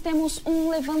se nós temos um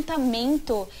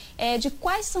levantamento de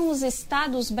quais são os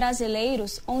estados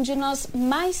brasileiros onde nós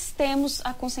mais temos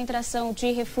a concentração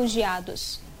de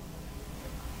refugiados.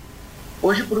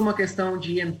 Hoje, por uma questão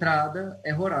de entrada,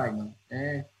 é Roraima,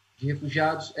 de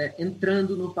refugiados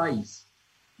entrando no país.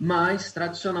 Mas,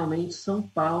 tradicionalmente, São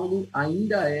Paulo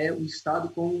ainda é o estado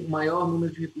com o maior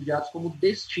número de refugiados como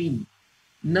destino.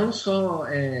 Não só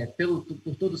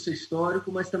por todo o seu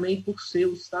histórico, mas também por ser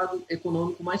o estado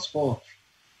econômico mais forte.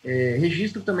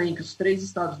 Registro também que os 3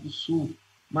 estados do Sul,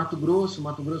 Mato Grosso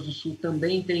do Sul,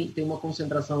 também tem uma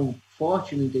concentração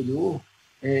forte no interior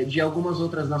de algumas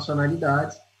outras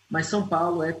nacionalidades, mas São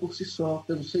Paulo é, por si só,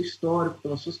 pelo seu histórico,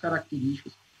 pelas suas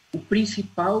características, o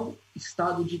principal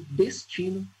estado de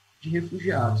destino de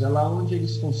refugiados. É lá onde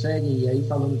eles conseguem, e aí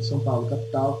falando de São Paulo,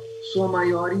 capital, sua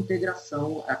maior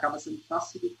integração acaba sendo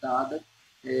facilitada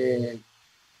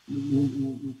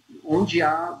onde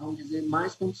há, vamos dizer,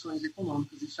 mais condições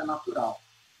econômicas, isso é natural.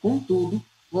 Contudo,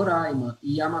 Roraima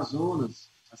e Amazonas,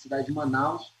 a cidade de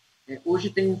Manaus, hoje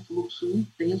tem um fluxo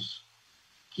intenso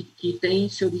que tem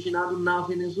se originado na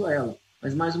Venezuela.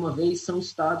 Mas, mais uma vez, são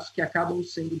estados que acabam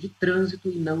sendo de trânsito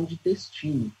e não de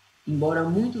destino. Embora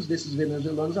muitos desses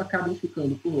venezuelanos acabem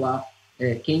ficando por lá.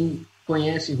 Quem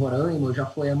conhece Roraima ou já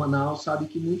foi a Manaus sabe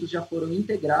que muitos já foram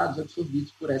integrados,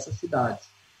 absorvidos por essas cidades.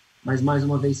 Mas, mais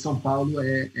uma vez, São Paulo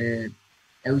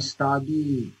é o estado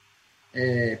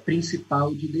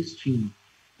principal de destino.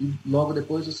 E logo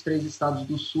depois, os 3 estados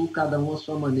do Sul, cada um à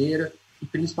sua maneira, e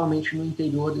principalmente no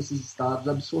interior desses estados,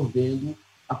 absorvendo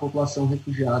a população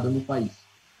refugiada no país.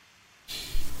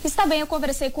 Está bem, eu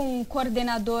conversei com o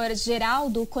coordenador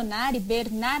geral do CONARE,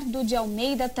 Bernardo de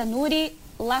Almeida Tanuri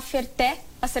Laferté.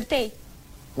 Acertei?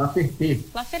 Laferté.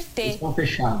 Laferté. Estão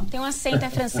fechados. Tem um acento, é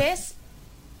francês?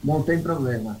 Não tem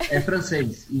problema, é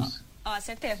francês, isso.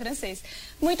 Acertei, é francês.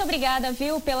 Muito obrigada,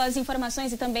 viu, pelas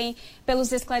informações e também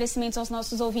pelos esclarecimentos aos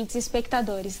nossos ouvintes e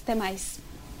espectadores. Até mais.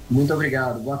 Muito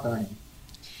obrigado, boa tarde.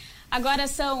 Agora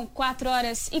são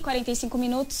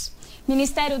 4h45.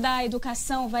 Ministério da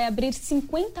Educação vai abrir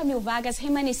 50 mil vagas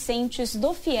remanescentes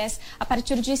do FIES a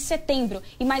partir de setembro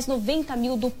e mais 90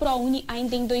 mil do ProUni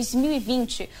ainda em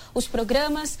 2020. Os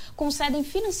programas concedem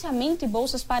financiamento e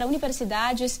bolsas para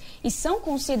universidades e são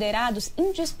considerados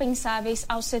indispensáveis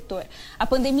ao setor. A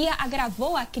pandemia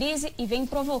agravou a crise e vem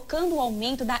provocando o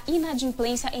aumento da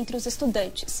inadimplência entre os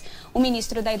estudantes. O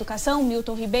ministro da Educação,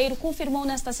 Milton Ribeiro, confirmou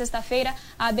nesta sexta-feira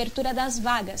a abertura das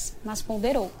vagas, mas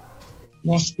ponderou.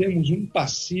 Nós temos um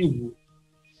passivo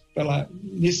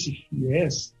nesse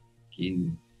FIES que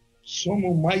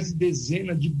somam mais de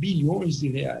dezenas de bilhões de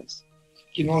reais,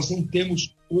 que nós não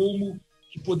temos como,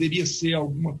 que poderia ser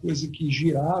alguma coisa que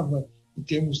girava em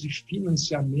termos de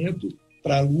financiamento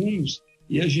para alunos,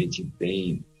 e a gente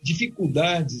tem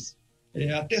dificuldades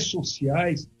até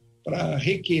sociais para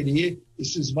requerer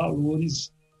esses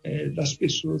valores das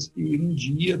pessoas que um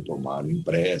dia tomaram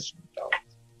empréstimo e tal.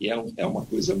 E é uma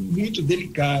coisa muito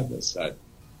delicada, sabe?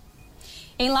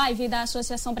 Em live da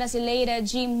Associação Brasileira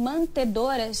de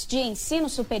Mantedoras de Ensino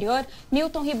Superior,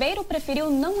 Milton Ribeiro preferiu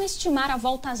não estimar a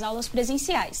volta às aulas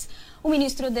presenciais. O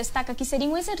ministro destaca que seria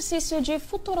um exercício de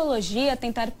futurologia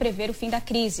tentar prever o fim da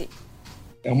crise.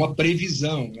 É uma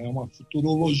previsão, é uma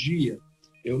futurologia.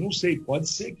 Eu não sei, pode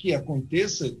ser que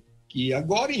aconteça que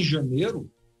agora em janeiro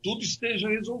tudo esteja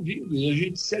resolvido e a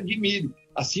gente se admire.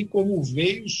 Assim como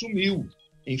veio, sumiu.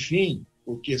 Enfim,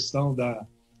 por questão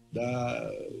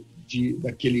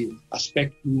daquele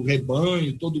aspecto do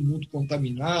rebanho, todo mundo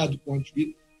contaminado com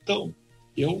antivírus. Então,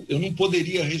 eu não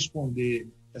poderia responder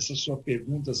essa sua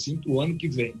pergunta assim para o ano que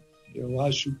vem. Eu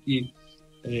acho que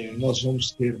nós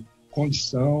vamos ter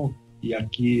condição, e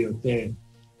aqui eu até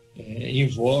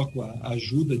invoco a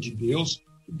ajuda de Deus,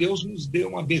 que Deus nos dê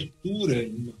uma abertura,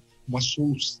 uma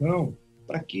solução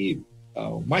para que,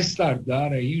 ao mais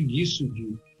tardar aí, início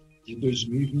de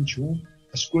 2021,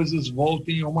 as coisas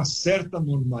voltem a uma certa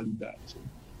normalidade.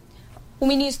 O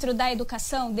ministro da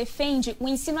Educação defende o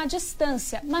ensino à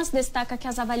distância, mas destaca que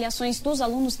as avaliações dos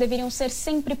alunos deveriam ser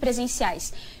sempre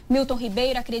presenciais. Milton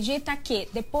Ribeiro acredita que,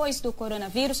 depois do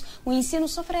coronavírus, o ensino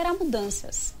sofrerá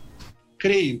mudanças.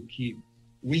 Creio que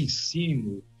o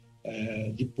ensino,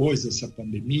 depois dessa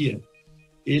pandemia,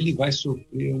 ele vai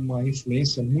sofrer uma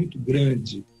influência muito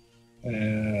grande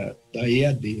da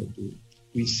EAD,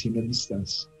 do ensino à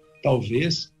distância.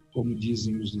 Talvez, como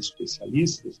dizem os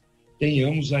especialistas,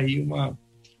 tenhamos aí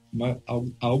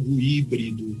algo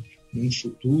híbrido num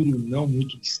futuro não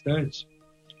muito distante.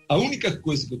 A única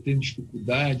coisa que eu tenho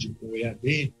dificuldade com o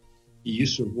EAD, e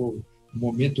isso eu vou, no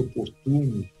momento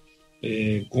oportuno,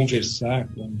 conversar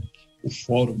com o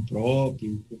fórum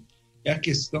próprio, é a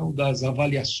questão das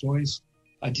avaliações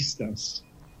à distância.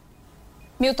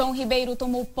 Milton Ribeiro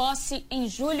tomou posse em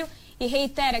julho e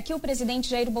reitera que o presidente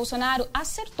Jair Bolsonaro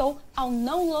acertou ao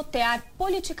não lotear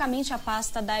politicamente a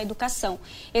pasta da educação.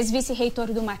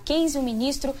 Ex-vice-reitor do Mackenzie, o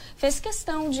ministro, fez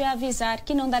questão de avisar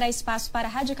que não dará espaço para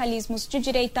radicalismos de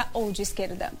direita ou de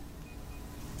esquerda.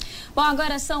 Bom,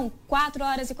 agora são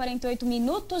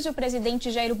 4h48 e o presidente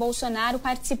Jair Bolsonaro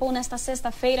participou nesta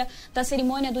sexta-feira da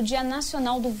cerimônia do Dia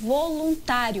Nacional do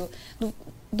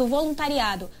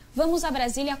Voluntariado. Vamos a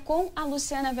Brasília com a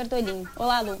Luciana Verdolim.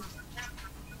 Olá, Lu.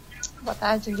 Boa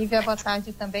tarde, Lívia. Boa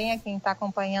tarde também a quem está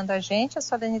acompanhando a gente. A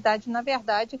solenidade, na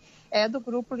verdade, é do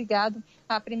grupo ligado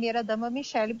à primeira-dama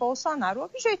Michele Bolsonaro. O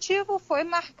objetivo foi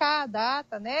marcar a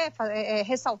data, né,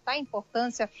 ressaltar a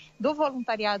importância do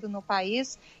voluntariado no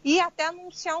país e até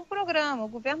anunciar um programa. O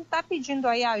governo está pedindo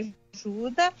aí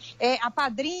ajuda,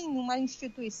 apadrinha uma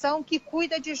instituição que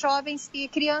cuida de jovens e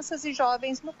crianças e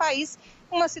jovens no país,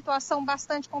 uma situação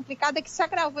bastante complicada que se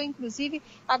agravou, inclusive,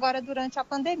 agora durante a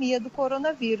pandemia do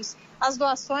coronavírus. As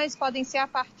doações podem ser a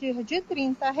partir de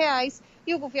R$30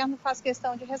 e o governo faz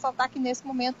questão de ressaltar que, nesse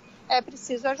momento, é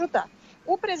preciso ajudar.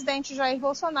 O presidente Jair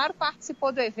Bolsonaro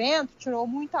participou do evento, tirou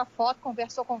muita foto,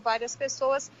 conversou com várias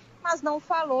pessoas, mas não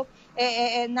falou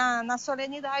na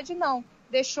solenidade, não.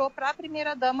 Deixou para a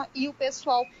primeira-dama e o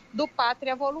pessoal do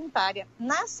Pátria Voluntária.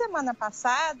 Na semana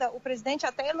passada, o presidente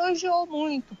até elogiou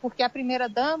muito, porque a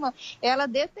primeira-dama, ela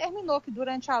determinou que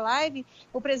durante a live,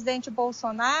 o presidente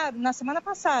Bolsonaro, na semana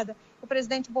passada, o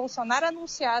presidente Bolsonaro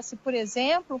anunciasse, por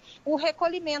exemplo, o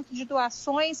recolhimento de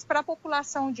doações para a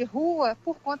população de rua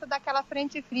por conta daquela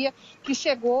frente fria que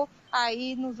chegou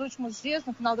aí nos últimos dias,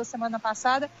 no final da semana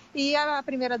passada, e a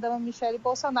primeira-dama Michele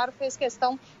Bolsonaro fez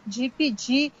questão de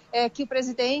pedir que o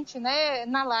presidente, né,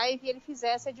 na live, ele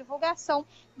fizesse a divulgação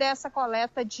dessa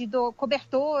coleta de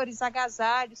cobertores,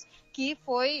 agasalhos, que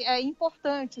foi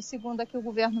importante, segundo aqui o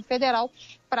governo federal,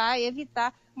 para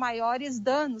evitar maiores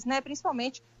danos, né,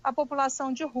 principalmente a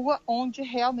população de rua, onde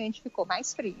realmente ficou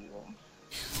mais frio.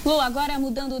 Lu, agora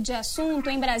mudando de assunto,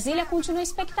 em Brasília continua a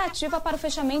expectativa para o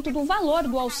fechamento do valor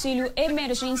do auxílio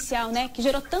emergencial, né? Que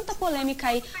gerou tanta polêmica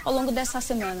aí ao longo dessa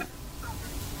semana.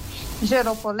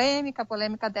 Gerou polêmica, a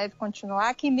polêmica deve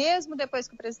continuar, que mesmo depois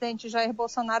que o presidente Jair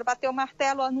Bolsonaro bateu o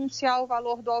martelo, anunciar o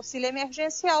valor do auxílio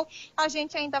emergencial, a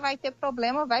gente ainda vai ter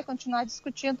problema, vai continuar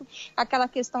discutindo aquela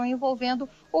questão envolvendo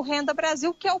o Renda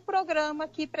Brasil, que é o programa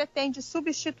que pretende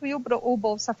substituir o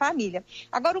Bolsa Família.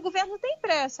 Agora, o governo tem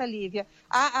pressa, Lívia.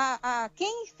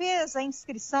 Quem fez a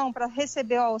inscrição para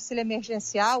receber o auxílio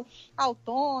emergencial,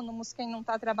 autônomos, quem não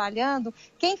está trabalhando,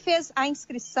 quem fez a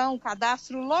inscrição, o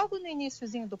cadastro logo no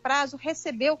iniciozinho do prazo,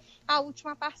 recebeu a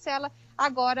última parcela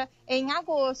agora em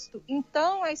agosto.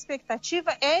 Então, a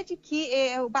expectativa é de que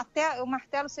o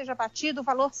martelo seja batido, o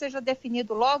valor seja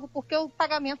definido logo, porque o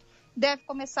pagamento deve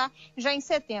começar já em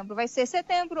setembro. Vai ser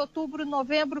setembro, outubro,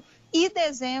 novembro e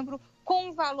dezembro, com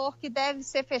um valor que deve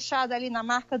ser fechado ali na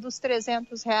marca dos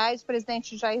R$300. O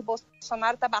presidente Jair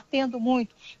Bolsonaro está batendo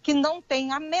muito, que não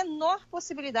tem a menor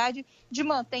possibilidade de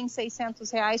manter em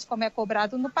R$600, como é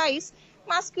cobrado no país,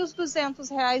 mas que os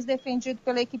R$200 defendido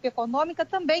pela equipe econômica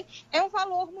também é um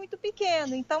valor muito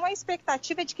pequeno. Então, a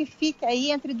expectativa é de que fique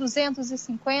aí entre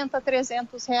R$250 a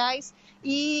R$300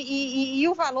 e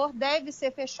o valor deve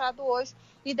ser fechado hoje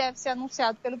e deve ser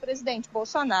anunciado pelo presidente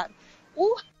Bolsonaro.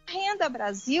 O Renda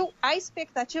Brasil, a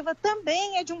expectativa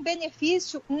também é de um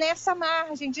benefício nessa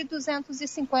margem de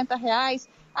R$250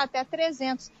 até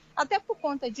R$300. Até por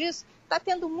conta disso, está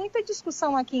tendo muita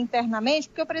discussão aqui internamente,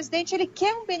 porque o presidente ele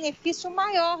quer um benefício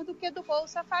maior do que do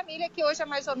Bolsa Família, que hoje é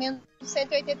mais ou menos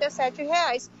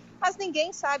R$187. Mas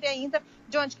ninguém sabe ainda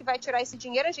de onde que vai tirar esse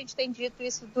dinheiro. A gente tem dito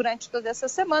isso durante toda essa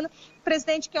semana. O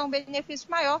presidente quer um benefício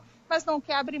maior, mas não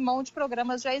quer abrir mão de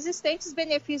programas já existentes,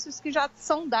 benefícios que já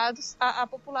são dados à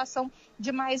população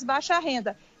de mais baixa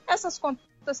renda. Essas contas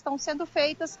estão sendo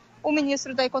feitas. O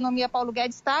ministro da Economia, Paulo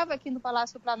Guedes, estava aqui no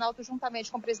Palácio do Planalto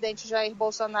juntamente com o presidente Jair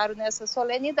Bolsonaro nessa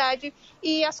solenidade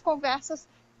e as conversas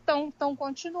estão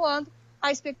continuando.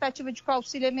 A expectativa de que o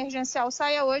auxílio emergencial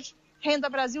saia hoje. Renda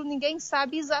Brasil, ninguém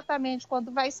sabe exatamente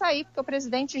quando vai sair, porque o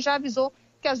presidente já avisou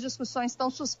que as discussões estão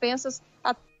suspensas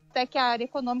até que a área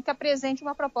econômica apresente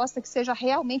uma proposta que seja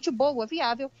realmente boa,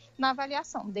 viável na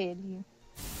avaliação dele.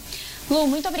 Lu,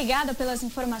 muito obrigada pelas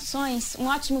informações. Um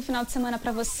ótimo final de semana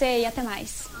para você e até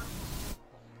mais.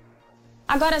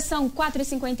 Agora são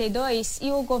 4h52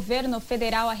 e o governo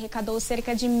federal arrecadou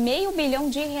cerca de R$500 milhão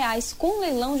com um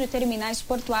leilão de terminais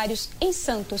portuários em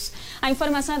Santos. A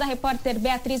informação é da repórter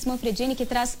Beatriz Manfredini, que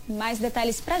traz mais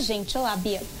detalhes pra gente. Olá,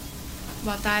 Bia.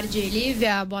 Boa tarde,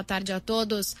 Lívia. Boa tarde a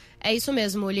todos. É isso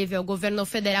mesmo, Lívia. O governo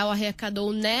federal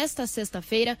arrecadou nesta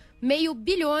sexta-feira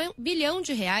R$500 bilhão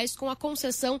com a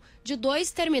concessão de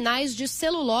 2 terminais de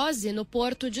celulose no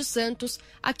Porto de Santos,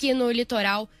 aqui no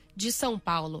litoral de São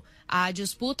Paulo. A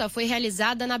disputa foi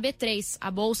realizada na B3, a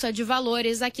Bolsa de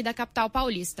Valores aqui da capital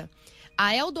paulista.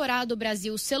 A Eldorado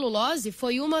Brasil Celulose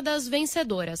foi uma das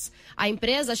vencedoras. A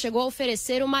empresa chegou a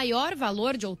oferecer o maior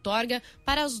valor de outorga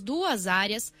para as 2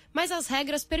 áreas, mas as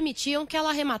regras permitiam que ela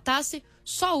arrematasse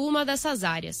só uma dessas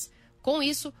áreas. Com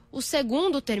isso, o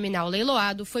segundo terminal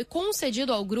leiloado foi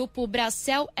concedido ao grupo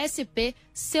Bracel SP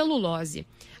Celulose.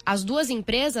 As 2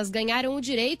 empresas ganharam o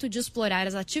direito de explorar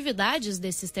as atividades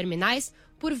desses terminais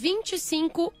por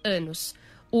 25 anos.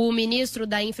 O ministro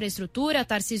da Infraestrutura,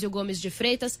 Tarcísio Gomes de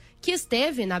Freitas, que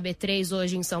esteve na B3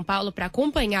 hoje em São Paulo para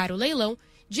acompanhar o leilão,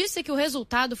 disse que o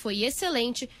resultado foi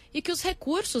excelente e que os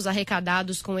recursos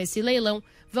arrecadados com esse leilão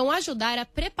vão ajudar a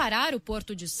preparar o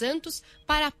Porto de Santos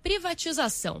para a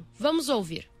privatização. Vamos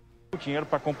ouvir. O dinheiro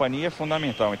para a companhia é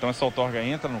fundamental, então essa outorga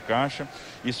entra no caixa,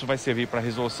 isso vai servir para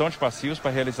resolução de passivos,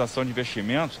 para realização de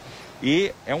investimentos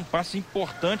e é um passo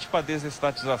importante para a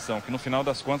desestatização, que no final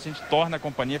das contas a gente torna a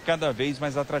companhia cada vez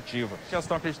mais atrativa. Elas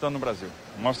estão acreditando no Brasil,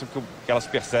 mostra que elas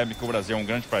percebem que o Brasil é um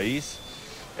grande país,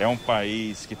 é um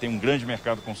país que tem um grande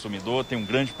mercado consumidor, tem um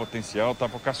grande potencial, está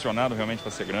vocacionado realmente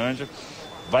para ser grande,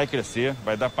 vai crescer,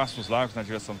 vai dar passos largos na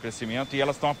direção do crescimento e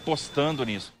elas estão apostando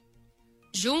nisso.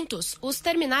 Juntos, os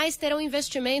terminais terão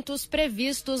investimentos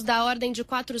previstos da ordem de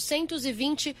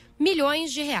R$420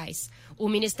 milhões. O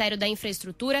Ministério da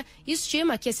Infraestrutura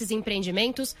estima que esses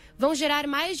empreendimentos vão gerar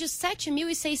mais de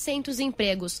 7.600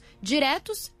 empregos,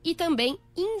 diretos e também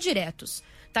indiretos.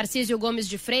 Tarcísio Gomes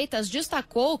de Freitas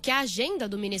destacou que a agenda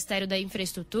do Ministério da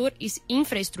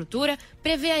Infraestrutura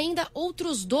prevê ainda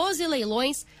outros 12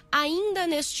 leilões ainda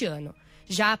neste ano.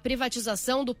 Já a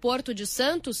privatização do Porto de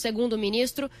Santos, segundo o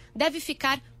ministro, deve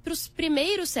ficar para os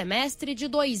primeiros semestres de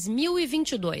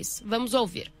 2022. Vamos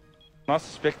ouvir. Nossa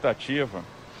expectativa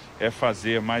é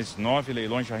fazer mais 9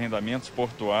 leilões de arrendamentos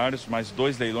portuários, mais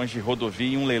 2 leilões de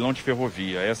rodovia e 1 leilão de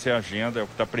ferrovia. Essa é a agenda, é o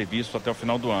que está previsto até o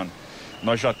final do ano.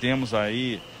 Nós já temos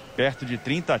aí perto de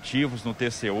 30 ativos no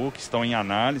TCU que estão em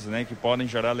análise, né, que podem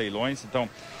gerar leilões. Então,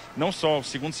 não só o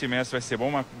segundo semestre vai ser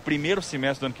bom, mas o primeiro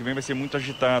semestre do ano que vem vai ser muito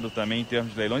agitado também em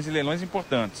termos de leilões e leilões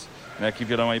importantes, né, que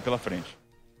virão aí pela frente.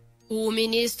 O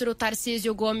ministro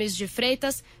Tarcísio Gomes de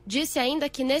Freitas disse ainda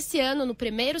que nesse ano, no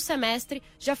primeiro semestre,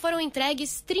 já foram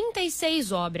entregues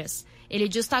 36 obras. Ele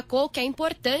destacou que é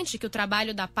importante que o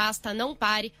trabalho da pasta não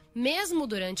pare, mesmo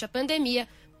durante a pandemia,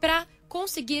 para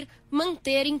conseguir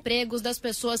manter empregos das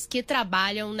pessoas que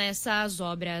trabalham nessas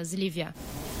obras. Lívia.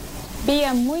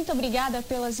 Bia, muito obrigada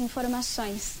pelas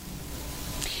informações.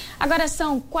 Agora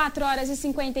são 4 horas e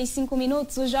 55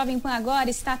 minutos, o Jovem Pan Agora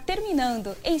está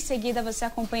terminando. Em seguida você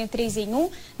acompanha o 3 em 1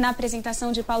 na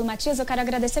apresentação de Paulo Matias. Eu quero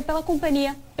agradecer pela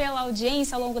companhia, pela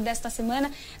audiência ao longo desta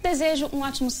semana. Desejo um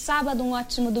ótimo sábado, um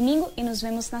ótimo domingo e nos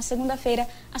vemos na segunda-feira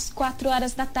às 4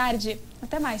 horas da tarde.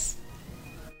 Até mais.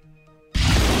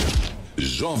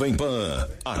 Jovem Pan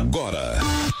Agora.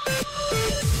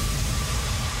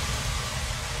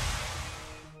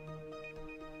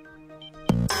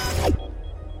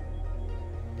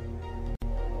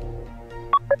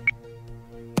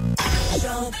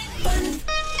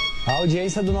 A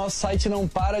audiência do nosso site não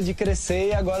para de crescer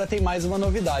e agora tem mais uma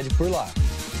novidade por lá.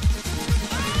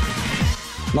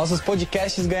 Nossos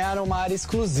podcasts ganharam uma área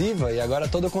exclusiva e agora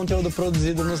todo o conteúdo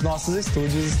produzido nos nossos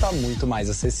estúdios está muito mais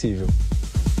acessível.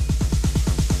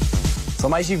 São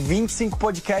mais de 25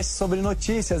 podcasts sobre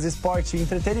notícias, esporte e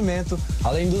entretenimento,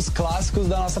 além dos clássicos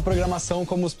da nossa programação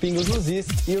como os Pingos nos Is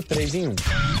e o 3 em 1.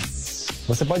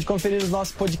 Você pode conferir os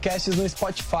nossos podcasts no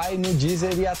Spotify, no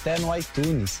Deezer e até no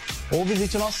iTunes. Ou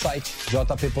visite o nosso site,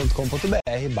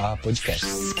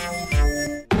 jp.com.br/podcasts.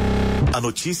 A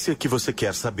notícia que você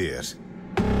quer saber.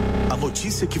 A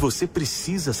notícia que você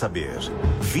precisa saber.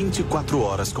 24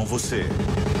 horas com você.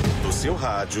 No seu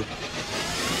rádio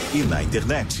e na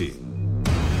internet.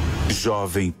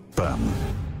 Jovem Pan.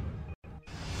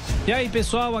 E aí,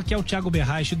 pessoal, aqui é o Thiago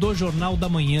Berraich do Jornal da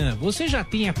Manhã. Você já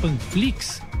tem a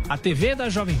Panflix? A TV da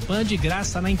Jovem Pan de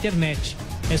graça na internet.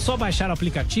 É só baixar o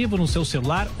aplicativo no seu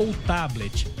celular ou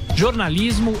tablet.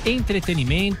 Jornalismo,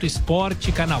 entretenimento,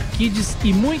 esporte, canal Kids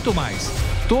e muito mais.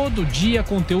 Todo dia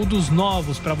conteúdos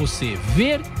novos para você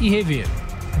ver e rever.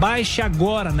 Baixe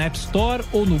agora na App Store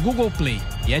ou no Google Play.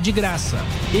 E é de graça.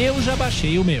 Eu já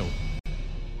baixei o meu.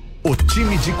 O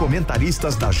time de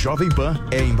comentaristas da Jovem Pan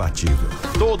é imbatível.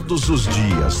 Todos os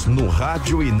dias, no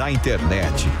rádio e na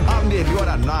internet. A melhor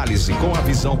análise com a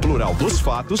visão plural dos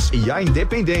fatos e a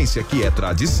independência, que é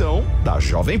tradição da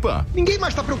Jovem Pan. Ninguém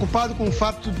mais está preocupado com o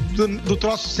fato do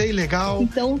troço ser ilegal.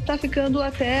 Então tá ficando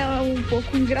até um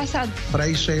pouco engraçado. Pra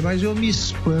isso aí, mas eu me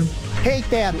espanto.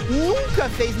 Reitero, nunca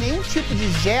fez nenhum tipo de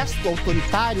gesto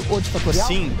autoritário ou ditatorial?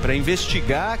 Sim, para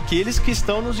investigar aqueles que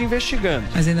estão nos investigando.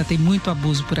 Mas ainda tem muito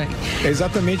abuso por aí. É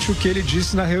exatamente o que ele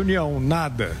disse na reunião,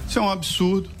 nada. Isso é um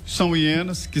absurdo, são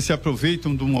hienas que se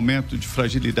aproveitam do momento de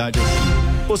fragilidade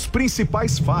assim. Os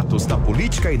principais fatos da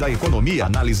política e da economia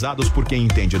analisados por quem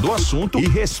entende do assunto e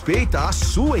respeita a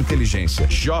sua inteligência.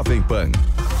 Jovem Pan,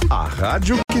 a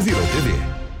rádio que virou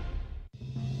TV.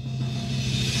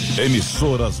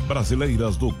 Emissoras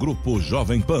brasileiras do Grupo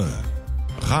Jovem Pan.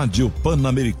 Rádio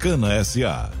Pan-Americana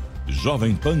S.A.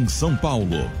 Jovem Pan São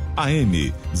Paulo.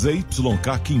 AM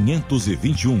ZYK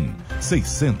 521,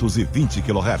 620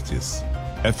 kHz.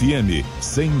 FM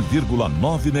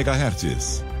 100,9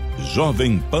 MHz.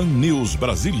 Jovem Pan News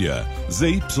Brasília.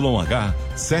 ZYH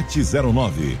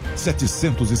 709,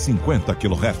 750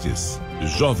 kHz.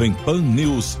 Jovem Pan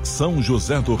News São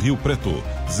José do Rio Preto,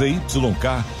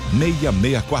 ZYK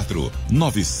 664,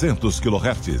 900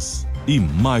 kHz. E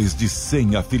mais de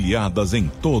 100 afiliadas em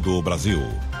todo o Brasil.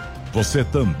 Você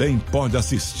também pode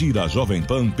assistir a Jovem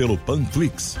Pan pelo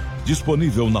Panflix,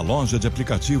 disponível na loja de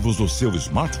aplicativos do seu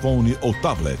smartphone ou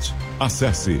tablet.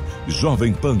 Acesse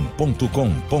jovempan.com.br.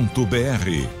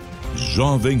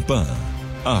 Jovem Pan,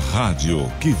 a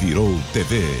rádio que virou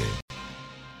TV.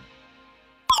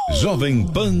 Jovem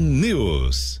Pan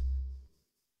News.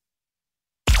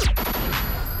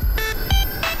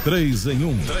 3 em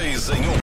 1.